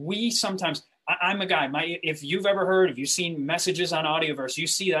 we sometimes, I'm a guy, if you've ever heard, if you've seen messages on Audioverse, you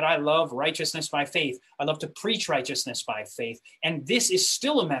see that I love righteousness by faith. I love to preach righteousness by faith. And this is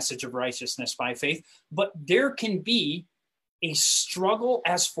still a message of righteousness by faith, but there can be a struggle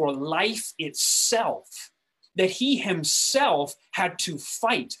as for life itself that he himself had to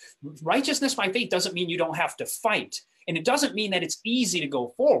fight. Righteousness by faith doesn't mean you don't have to fight. And it doesn't mean that it's easy to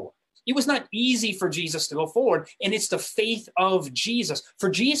go forward. It was not easy for Jesus to go forward, and it's the faith of Jesus.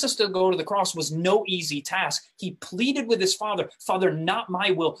 For Jesus to go to the cross was no easy task. He pleaded with his Father, Father, not my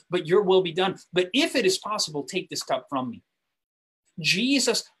will, but your will be done. But if it is possible, take this cup from me.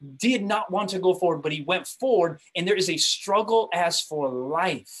 Jesus did not want to go forward, but he went forward, and there is a struggle as for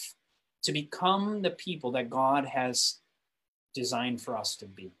life to become the people that God has designed for us to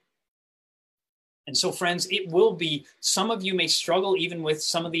be. And so, friends, it will be, some of you may struggle even with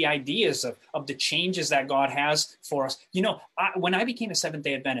some of the ideas of the changes that God has for us. You know, when I became a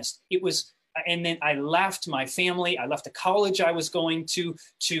Seventh-day Adventist, it was, and then I left my family, I left the college I was going to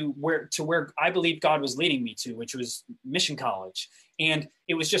where I believed God was leading me to, which was Mission College. And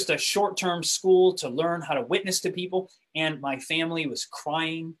it was just a short-term school to learn how to witness to people. And my family was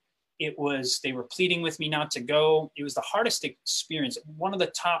crying. They were pleading with me not to go. It was the hardest experience, one of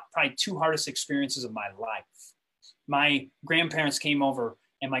the top, probably two hardest experiences of my life. My grandparents came over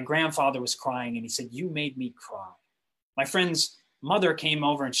and my grandfather was crying and he said, you made me cry. My friend's mother came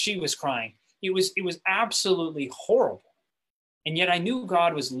over and she was crying. It was absolutely horrible. And yet I knew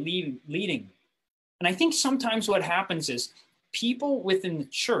God was leading me. And I think sometimes what happens is people within the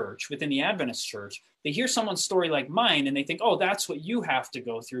church, within the Adventist church, they hear someone's story like mine and they think, oh, that's what you have to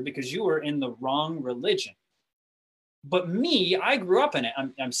go through because you were in the wrong religion. But me, I grew up in it.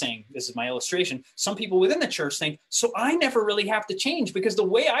 I'm saying, this is my illustration. Some people within the church think, so I never really have to change because the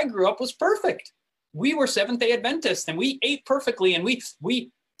way I grew up was perfect. We were Seventh-day Adventists and we ate perfectly and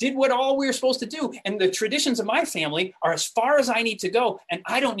we did what all we were supposed to do. And the traditions of my family are as far as I need to go. And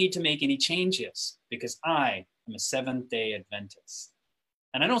I don't need to make any changes because I am a Seventh-day Adventist.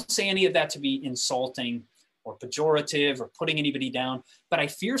 And I don't say any of that to be insulting or pejorative or putting anybody down, but I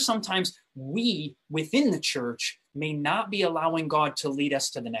fear sometimes we within the church may not be allowing God to lead us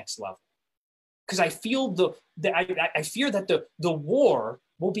to the next level. Because I feel I fear that the war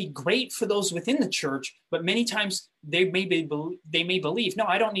will be great for those within the church, but many times they may believe, no,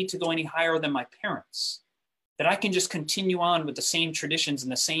 I don't need to go any higher than my parents. That I can just continue on with the same traditions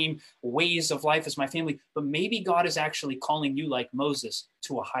and the same ways of life as my family, but maybe God is actually calling you like Moses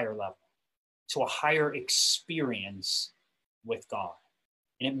to a higher level, to a higher experience with God.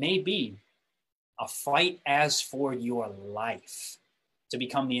 And it may be a fight as for your life to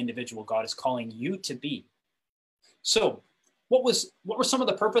become the individual God is calling you to be. So what were some of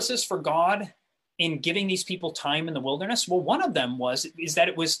the purposes for God in giving these people time in the wilderness? Well, one of them is that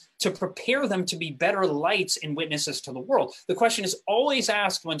it was to prepare them to be better lights and witnesses to the world. The question is always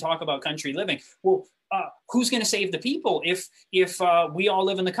asked when talk about country living, well, who's going to save the people if we all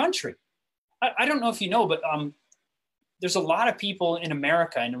live in the country? I don't know if you know, but there's a lot of people in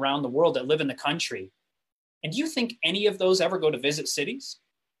America and around the world that live in the country. And do you think any of those ever go to visit cities?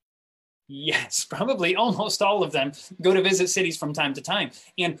 Yes, probably almost all of them go to visit cities from time to time.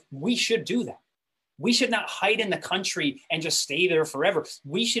 And we should do that. We should not hide in the country and just stay there forever.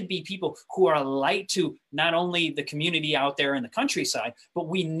 We should be people who are a light to not only the community out there in the countryside, but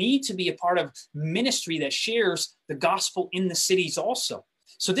we need to be a part of ministry that shares the gospel in the cities also.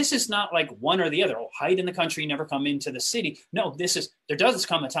 So this is not like one or the other. Oh, hide in the country, never come into the city. No, there does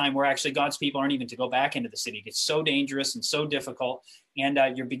come a time where actually God's people aren't even to go back into the city. It gets so dangerous and so difficult. And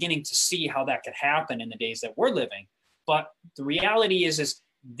you're beginning to see how that could happen in the days that we're living. But the reality is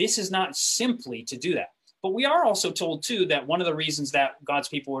this is not simply to do that. But we are also told, too, that one of the reasons that God's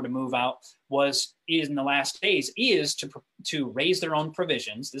people were to move out was in the last days is to raise their own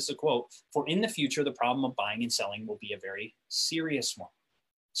provisions. This is a quote, for in the future, the problem of buying and selling will be a very serious one.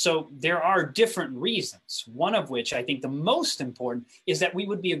 So there are different reasons, one of which I think the most important is that we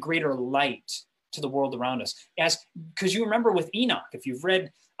would be a greater light to the world around us. Because you remember with Enoch, if you've read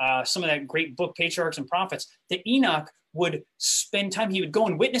some of that great book, Patriarchs and Prophets, that Enoch would spend time, he would go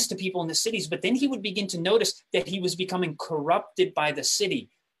and witness to people in the cities, but then he would begin to notice that he was becoming corrupted by the city.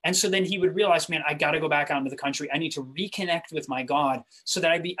 And so then he would realize, man, I got to go back out into the country. I need to reconnect with my God so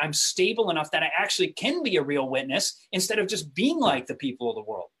that I'm stable enough that I actually can be a real witness instead of just being like the people of the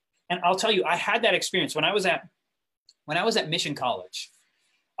world. And I'll tell you, I had that experience when I was at Mission College.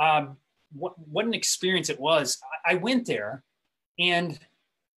 What an experience it was. I went there and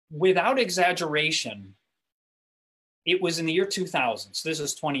without exaggeration, it was in the year 2000. So this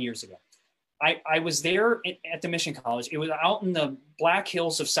was 20 years ago. I was there at the Mission College. It was out in the Black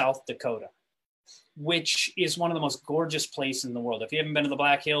Hills of South Dakota, which is one of the most gorgeous places in the world. If you haven't been to the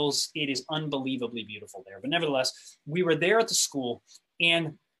Black Hills, it is unbelievably beautiful there. But nevertheless, we were there at the school.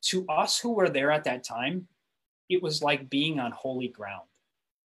 And to us who were there at that time, it was like being on holy ground.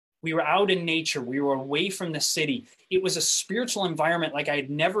 We were out in nature. We were away from the city. It was a spiritual environment like I had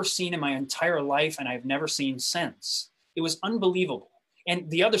never seen in my entire life, and I've never seen since. It was unbelievable. And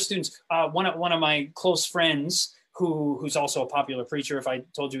the other students, one of my close friends, who's also a popular preacher, if I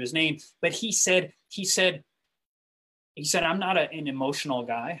told you his name, but he said, I'm not an emotional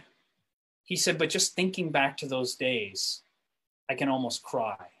guy. He said, but just thinking back to those days, I can almost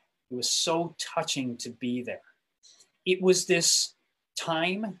cry. It was so touching to be there. It was this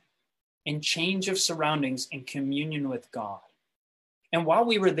time and change of surroundings and communion with God. And while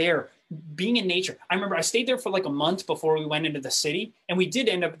we were there, being in nature, I remember I stayed there for like a month before we went into the city. And we did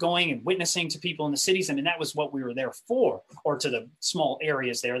end up going and witnessing to people in the cities. And that was what we were there for, or to the small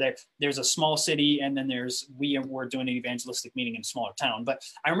areas there. There's a small city, and then we were doing an evangelistic meeting in a smaller town. But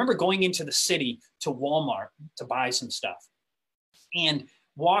I remember going into the city to Walmart to buy some stuff and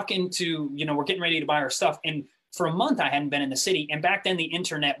walk into, we're getting ready to buy our stuff. And for a month, I hadn't been in the city. And back then, the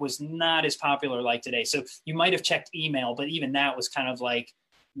internet was not as popular like today. So you might have checked email, but even that was kind of like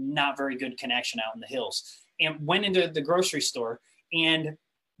not very good connection out in the hills. And went into the grocery store and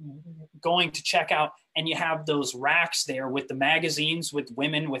going to check out. And you have those racks there with the magazines with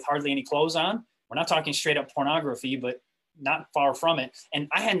women with hardly any clothes on. We're not talking straight up pornography, but not far from it. And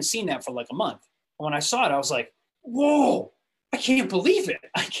I hadn't seen that for like a month. When I saw it, I was like, whoa. I can't believe it.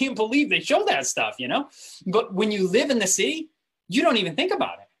 I can't believe they show that stuff, But when you live in the city, you don't even think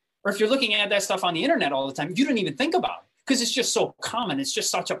about it. Or if you're looking at that stuff on the internet all the time, you don't even think about it because it's just so common. It's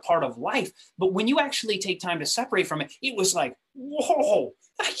just such a part of life. But when you actually take time to separate from it, it was like, whoa,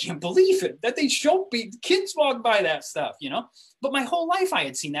 I can't believe it that they show kids walk by that stuff, But my whole life I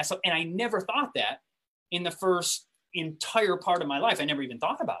had seen that stuff. And I never thought that in the first entire part of my life. I never even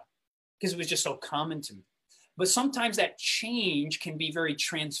thought about it because it was just so common to me. But sometimes that change can be very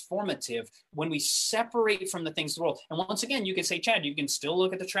transformative when we separate from the things of the world. And once again, you can say, Chad, you can still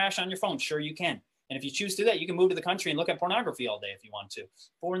look at the trash on your phone. Sure, you can. And if you choose to do that, you can move to the country and look at pornography all day if you want to.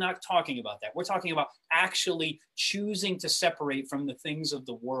 But we're not talking about that. We're talking about actually choosing to separate from the things of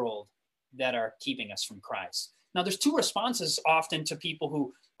the world that are keeping us from Christ. Now, there's two responses often to people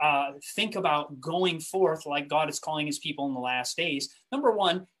who think about going forth like God is calling his people in the last days. Number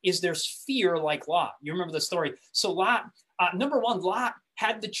one is there's fear like Lot. You remember the story. So Lot, number one, Lot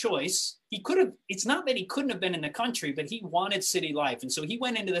had the choice. He could have, it's not that he couldn't have been in the country, but he wanted city life. And so he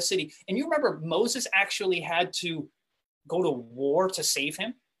went into the city. And you remember Moses actually had to go to war to save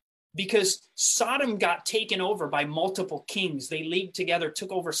him because Sodom got taken over by multiple kings. They leagued together,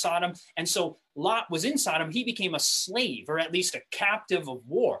 took over Sodom. And so Lot was in Sodom. He became a slave, or at least a captive of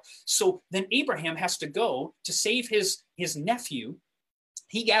war. So then Abraham has to go to save his nephew.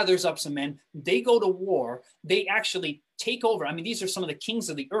 He gathers up some men. They go to war. They actually take over. I mean, these are some of the kings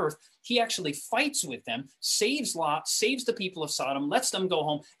of the earth. He actually fights with them, saves Lot, saves the people of Sodom, lets them go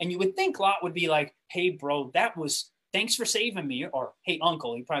home. And you would think Lot would be like, hey, bro, thanks for saving me. Or, hey,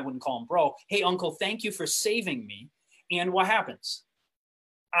 uncle, he probably wouldn't call him bro. Hey, uncle, thank you for saving me. And what happens?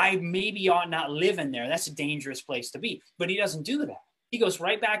 I maybe ought not live in there. That's a dangerous place to be. But he doesn't do that. He goes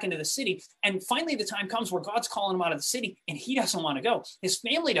right back into the city. And finally, the time comes where God's calling him out of the city, and he doesn't want to go. His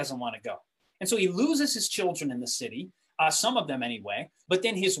family doesn't want to go. And so he loses his children in the city, some of them anyway. But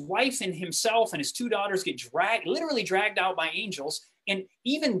then his wife and himself and his two daughters get literally dragged out by angels. And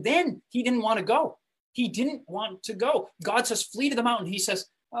even then, he didn't want to go. He didn't want to go. God says, flee to the mountain. He says,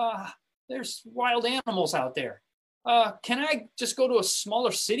 there's wild animals out there. Can I just go to a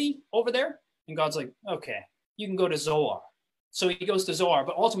smaller city over there? And God's like, okay, you can go to Zoar. So he goes to Zoar,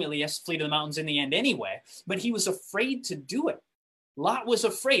 but ultimately he has to flee to the mountains in the end anyway. But he was afraid to do it. Lot was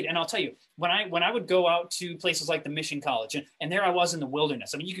afraid. And I'll tell you, when I would go out to places like the Mission College, and there I was in the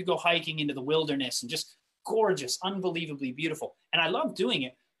wilderness. I mean, you could go hiking into the wilderness and just gorgeous, unbelievably beautiful. And I loved doing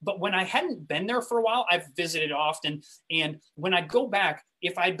it. But when I hadn't been there for a while, I've visited often. And when I'd go back,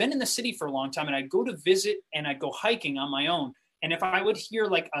 if I'd been in the city for a long time and I'd go to visit and I'd go hiking on my own, and if I would hear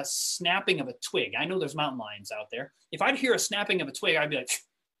like a snapping of a twig, I know there's mountain lions out there. If I'd hear a snapping of a twig, I'd be like,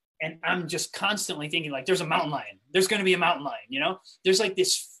 and I'm just constantly thinking like, there's a mountain lion. There's going to be a mountain lion, There's like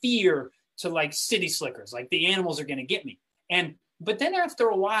this fear to like city slickers, like the animals are going to get me. But then after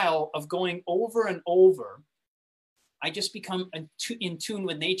a while of going over and over, I just become in tune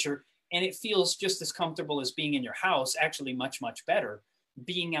with nature, and it feels just as comfortable as being in your house, actually much, much better.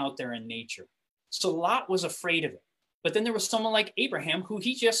 being out there in nature. So Lot was afraid of it. But then there was someone like Abraham who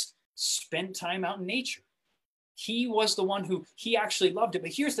he just spent time out in nature. He was the one who he actually loved it.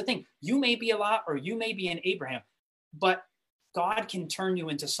 But here's the thing, you may be a Lot or you may be an Abraham, but God can turn you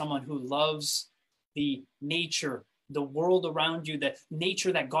into someone who loves the nature, the world around you, the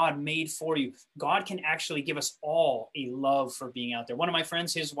nature that God made for you. God can actually give us all a love for being out there. One of my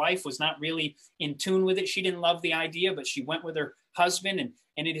friends, his wife was not really in tune with it. She didn't love the idea, but she went with her husband,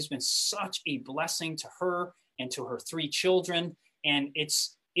 and it has been such a blessing to her and to her 3 children. And it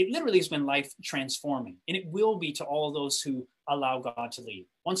literally has been life transforming, and it will be to all of those who allow God to lead.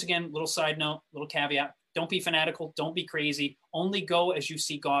 Once again, little side note, little caveat. Don't be fanatical. Don't be crazy. Only go as you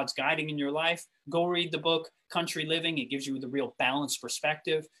see God's guiding in your life. Go read the book, Country Living. It gives you the real balanced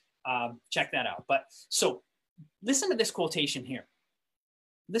perspective. Check that out. But so listen to this quotation here.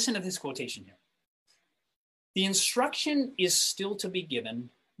 Listen to this quotation here. The instruction is still to be given,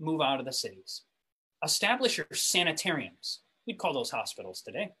 move out of the cities. Establish your sanitariums. We'd call those hospitals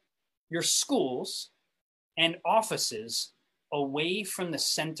today. Your schools and offices away from the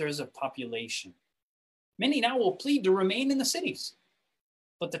centers of population. Many now will plead to remain in the cities,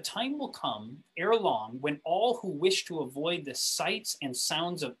 but the time will come ere long when all who wish to avoid the sights and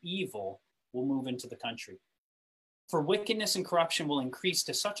sounds of evil will move into the country. For wickedness and corruption will increase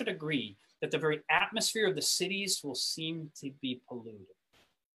to such a degree that the very atmosphere of the cities will seem to be polluted.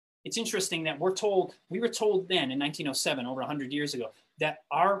 It's interesting that we were told then in 1907, over 100 years ago, that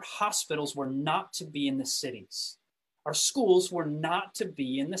our hospitals were not to be in the cities. Our schools were not to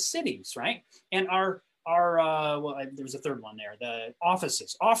be in the cities, right? And there was a third one there, the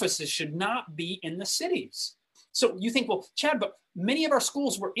offices should not be in the cities. So you think, well, Chad, but many of our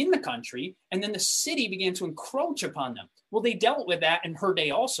schools were in the country, and then the city began to encroach upon them. Well, they dealt with that in her day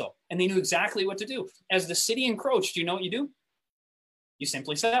also, and they knew exactly what to do. As the city encroached, you know what you do? You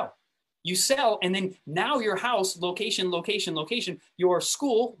simply sell. You sell, and then now your house, location, your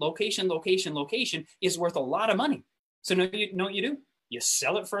school, location is worth a lot of money. So know what you do? You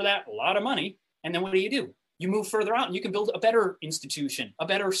sell it for that lot of money. And then what do? You move further out and you can build a better institution, a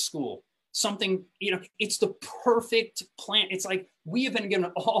better school, something, it's the perfect plan. It's like we have been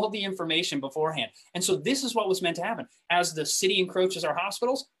given all the information beforehand. And so this is what was meant to happen. As the city encroaches our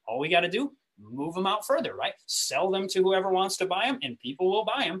hospitals, all we got to do, move them out further, right? Sell them to whoever wants to buy them, and people will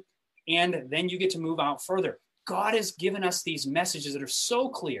buy them. And then you get to move out further. God has given us these messages that are so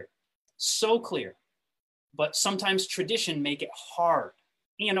clear, but sometimes tradition make it hard.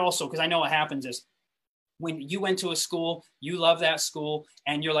 And also, because I know what happens is when you went to a school, you love that school,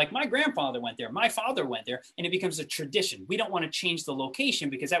 and you're like, my grandfather went there, my father went there, and it becomes a tradition. We don't want to change the location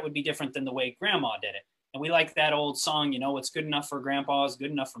because that would be different than the way grandma did it. And we like that old song, what's good enough for grandpa is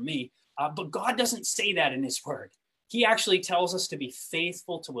good enough for me. But God doesn't say that in his word. He actually tells us to be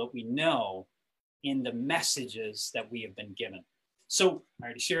faithful to what we know in the messages that we have been given. So I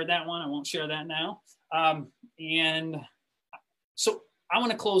already shared that one. I won't share that now. And so I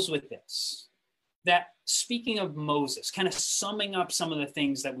want to close with this, that speaking of Moses, kind of summing up some of the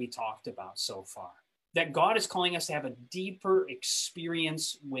things that we talked about so far, that God is calling us to have a deeper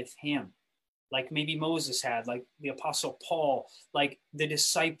experience with him, like maybe Moses had, like the Apostle Paul, like the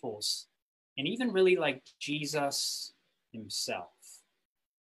disciples, and even really like Jesus himself.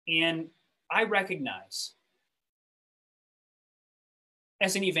 And I recognize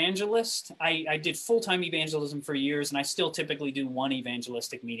as an evangelist, I did full-time evangelism for years, and I still typically do one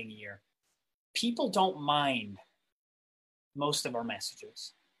evangelistic meeting a year. People don't mind most of our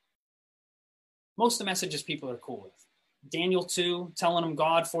messages. Most of the messages people are cool with. Daniel 2, telling them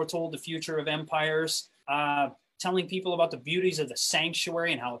God foretold the future of empires, telling people about the beauties of the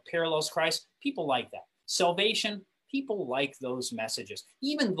sanctuary and how it parallels Christ. People like that. Salvation, people like those messages.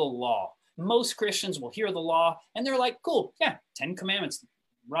 Even the law. Most Christians will hear the law and they're like, cool, yeah, 10 commandments,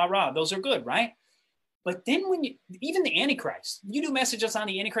 rah, those are good, right? But then even the Antichrist, you do messages on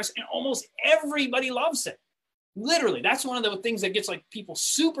the Antichrist and almost everybody loves it. Literally, that's one of the things that gets like people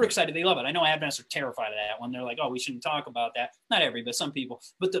super excited. They love it. I know Adventists are terrified of that one. They're like, oh, we shouldn't talk about that. Not everybody, but some people.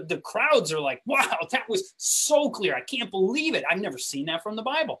 But the crowds are like, wow, that was so clear. I can't believe it. I've never seen that from the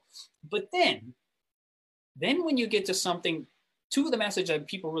Bible. But then when you get to something, two of the messages that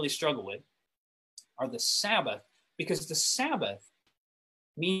people really struggle with are the Sabbath, because the Sabbath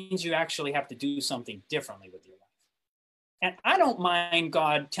means you actually have to do something differently with your life. And I don't mind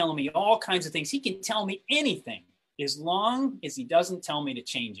God telling me all kinds of things. He can tell me anything as long as he doesn't tell me to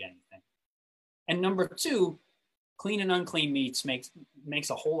change anything. And number two, clean and unclean meats makes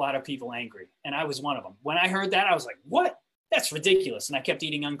a whole lot of people angry. And I was one of them. When I heard that, I was like, what? That's ridiculous. And I kept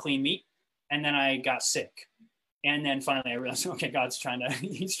eating unclean meat. And then I got sick. And then finally I realized, okay,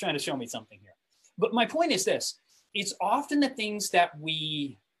 he's trying to show me something here. But my point is this, it's often the things that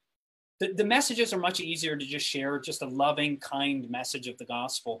the messages are much easier to just share just a loving, kind message of the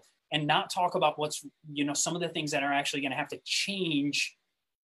gospel and not talk about what's, some of the things that are actually going to have to change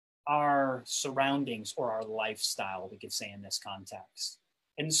our surroundings or our lifestyle, we could say in this context.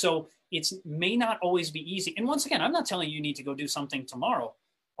 And so it may not always be easy. And once again, I'm not telling you need to go do something tomorrow,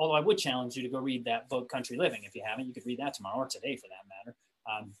 although I would challenge you to go read that book, Country Living. If you haven't, you could read that tomorrow or today for that matter.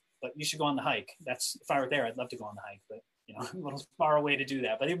 But you should go on the hike. If I were there, I'd love to go on the hike, but a little far away to do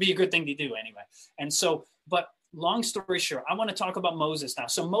that, but it'd be a good thing to do anyway. And so, but long story short, I want to talk about Moses now.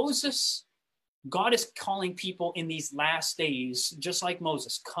 So Moses, God is calling people in these last days, just like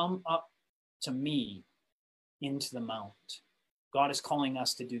Moses, come up to me into the mount. God is calling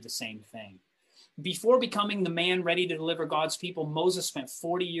us to do the same thing. Before becoming the man ready to deliver God's people, Moses spent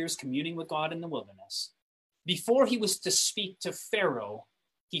 40 years communing with God in the wilderness. Before he was to speak to Pharaoh,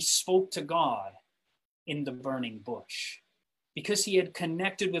 he spoke to God in the burning bush. Because he had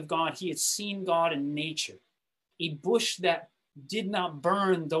connected with God, he had seen God in nature. A bush that did not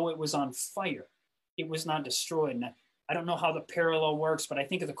burn, though it was on fire. It was not destroyed. And I don't know how the parallel works, but I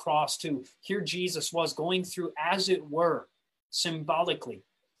think of the cross too. Here Jesus was going through, as it were, symbolically.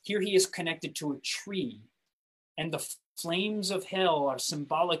 Here he is connected to a tree, and the flames of hell are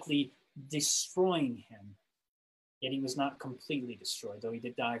symbolically destroying him. Yet he was not completely destroyed, though he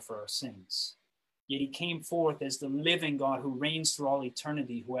did die for our sins. Yet he came forth as the living God who reigns through all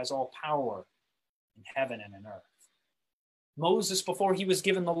eternity, who has all power in heaven and in earth. Moses, before he was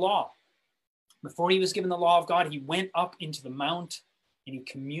given the law of God, he went up into the mount and he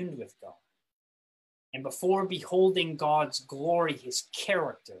communed with God. And before beholding God's glory, his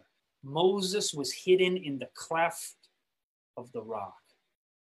character, Moses was hidden in the cleft of the rock.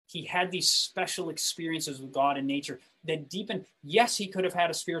 He had these special experiences with God in nature that deepened. Yes, he could have had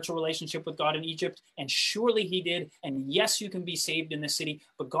a spiritual relationship with God in Egypt, and surely he did. And yes, you can be saved in the city,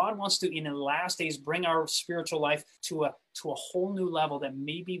 but God wants to, in the last days, bring our spiritual life to a whole new level that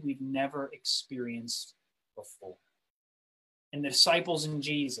maybe we've never experienced before. And the disciples in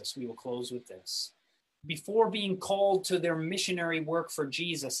Jesus, we will close with this. Before being called to their missionary work for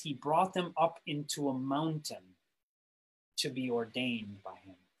Jesus, he brought them up into a mountain to be ordained by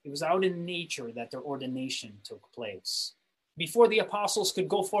him. It was out in nature that their ordination took place. Before the apostles could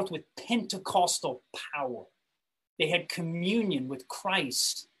go forth with Pentecostal power, they had communion with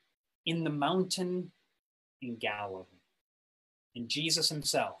Christ in the mountain in Galilee. And Jesus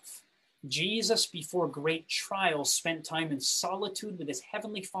himself, Jesus before great trials spent time in solitude with his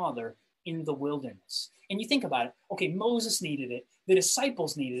heavenly Father in the wilderness. And you think about it, okay, Moses needed it, the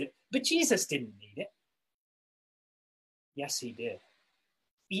disciples needed it, but Jesus didn't need it. Yes, he did.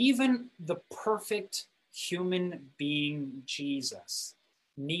 Even the perfect human being, Jesus,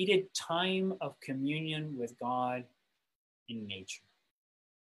 needed time of communion with God in nature.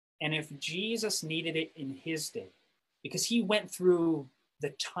 And if Jesus needed it in his day, because he went through the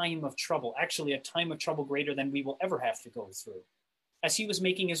time of trouble, actually a time of trouble greater than we will ever have to go through. As he was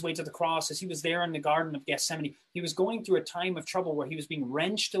making his way to the cross, as he was there in the Garden of Gethsemane, he was going through a time of trouble where he was being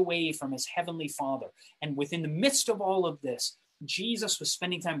wrenched away from his heavenly Father. And within the midst of all of this, Jesus was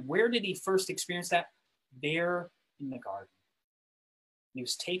spending time. Where did he first experience that? There in the garden. He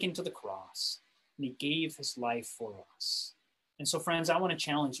was taken to the cross, and he gave his life for us. And so, friends, I want to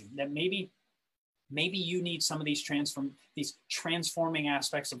challenge you that maybe you need some of these transforming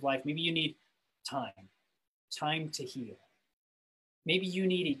aspects of life. Maybe you need time to heal. Maybe you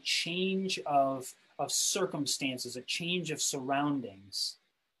need a change of circumstances, a change of surroundings.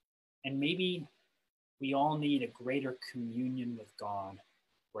 And maybe we all need a greater communion with God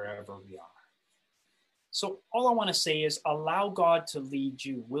wherever we are. So all I want to say is allow God to lead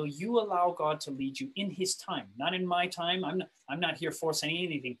you. Will you allow God to lead you in his time? Not in my time. I'm not here forcing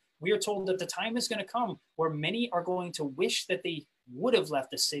anything. We are told that the time is going to come where many are going to wish that they would have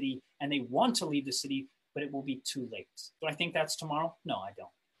left the city and they want to leave the city, but it will be too late. Do I think that's tomorrow? No, I don't.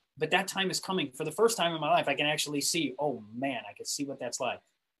 But that time is coming. For the first time in my life, I can actually see, oh man, I can see what that's like.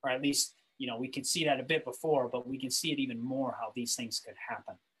 Or at least, we could see that a bit before, but we can see it even more how these things could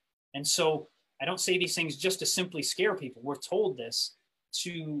happen. And so I don't say these things just to simply scare people. We're told this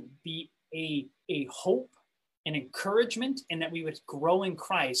to be a hope, an encouragement, and that we would grow in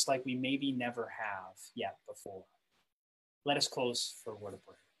Christ like we maybe never have yet before. Let us close for a word of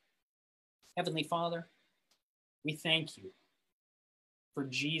prayer. Heavenly Father, we thank you for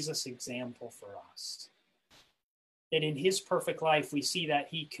Jesus' example for us. That in his perfect life, we see that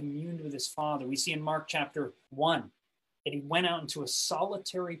he communed with his Father. We see in Mark chapter 1 that he went out into a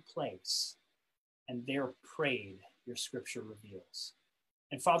solitary place and they're prayed, your scripture reveals.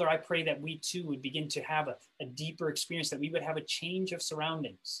 And Father, I pray that we too would begin to have a deeper experience, that we would have a change of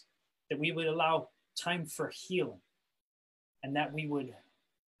surroundings, that we would allow time for healing, and that we would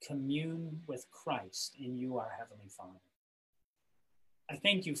commune with Christ in you, our Heavenly Father. I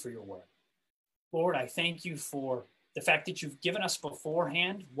thank you for your word. Lord, I thank you for the fact that you've given us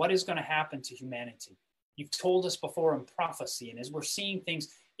beforehand what is going to happen to humanity. You've told us before in prophecy, and as we're seeing things,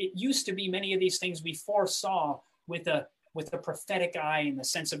 it used to be many of these things we foresaw with a prophetic eye, in the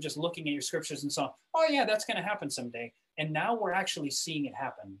sense of just looking at your scriptures and saw, oh yeah, that's going to happen someday. And now we're actually seeing it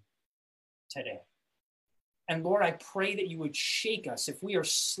happen today. And Lord, I pray that you would shake us if we are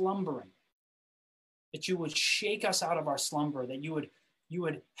slumbering, that you would shake us out of our slumber, that you would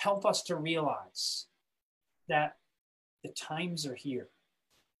help us to realize that the times are here.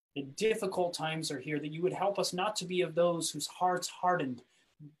 The difficult times are here, that you would help us not to be of those whose hearts hardened,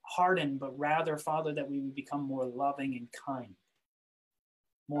 but rather, Father, that we would become more loving and kind,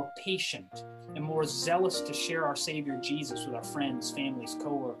 more patient, and more zealous to share our Savior Jesus with our friends, families,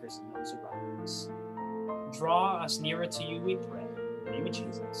 co-workers, and those around us. Draw us nearer to you, we pray. In the name of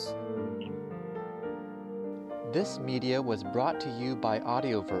Jesus. Amen. This media was brought to you by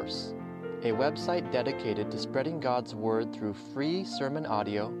Audioverse, a website dedicated to spreading God's Word through free sermon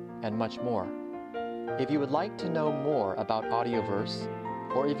audio and much more. If you would like to know more about Audioverse,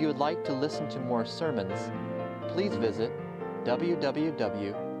 or if you would like to listen to more sermons, please visit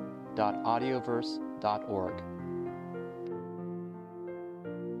www.audioverse.org.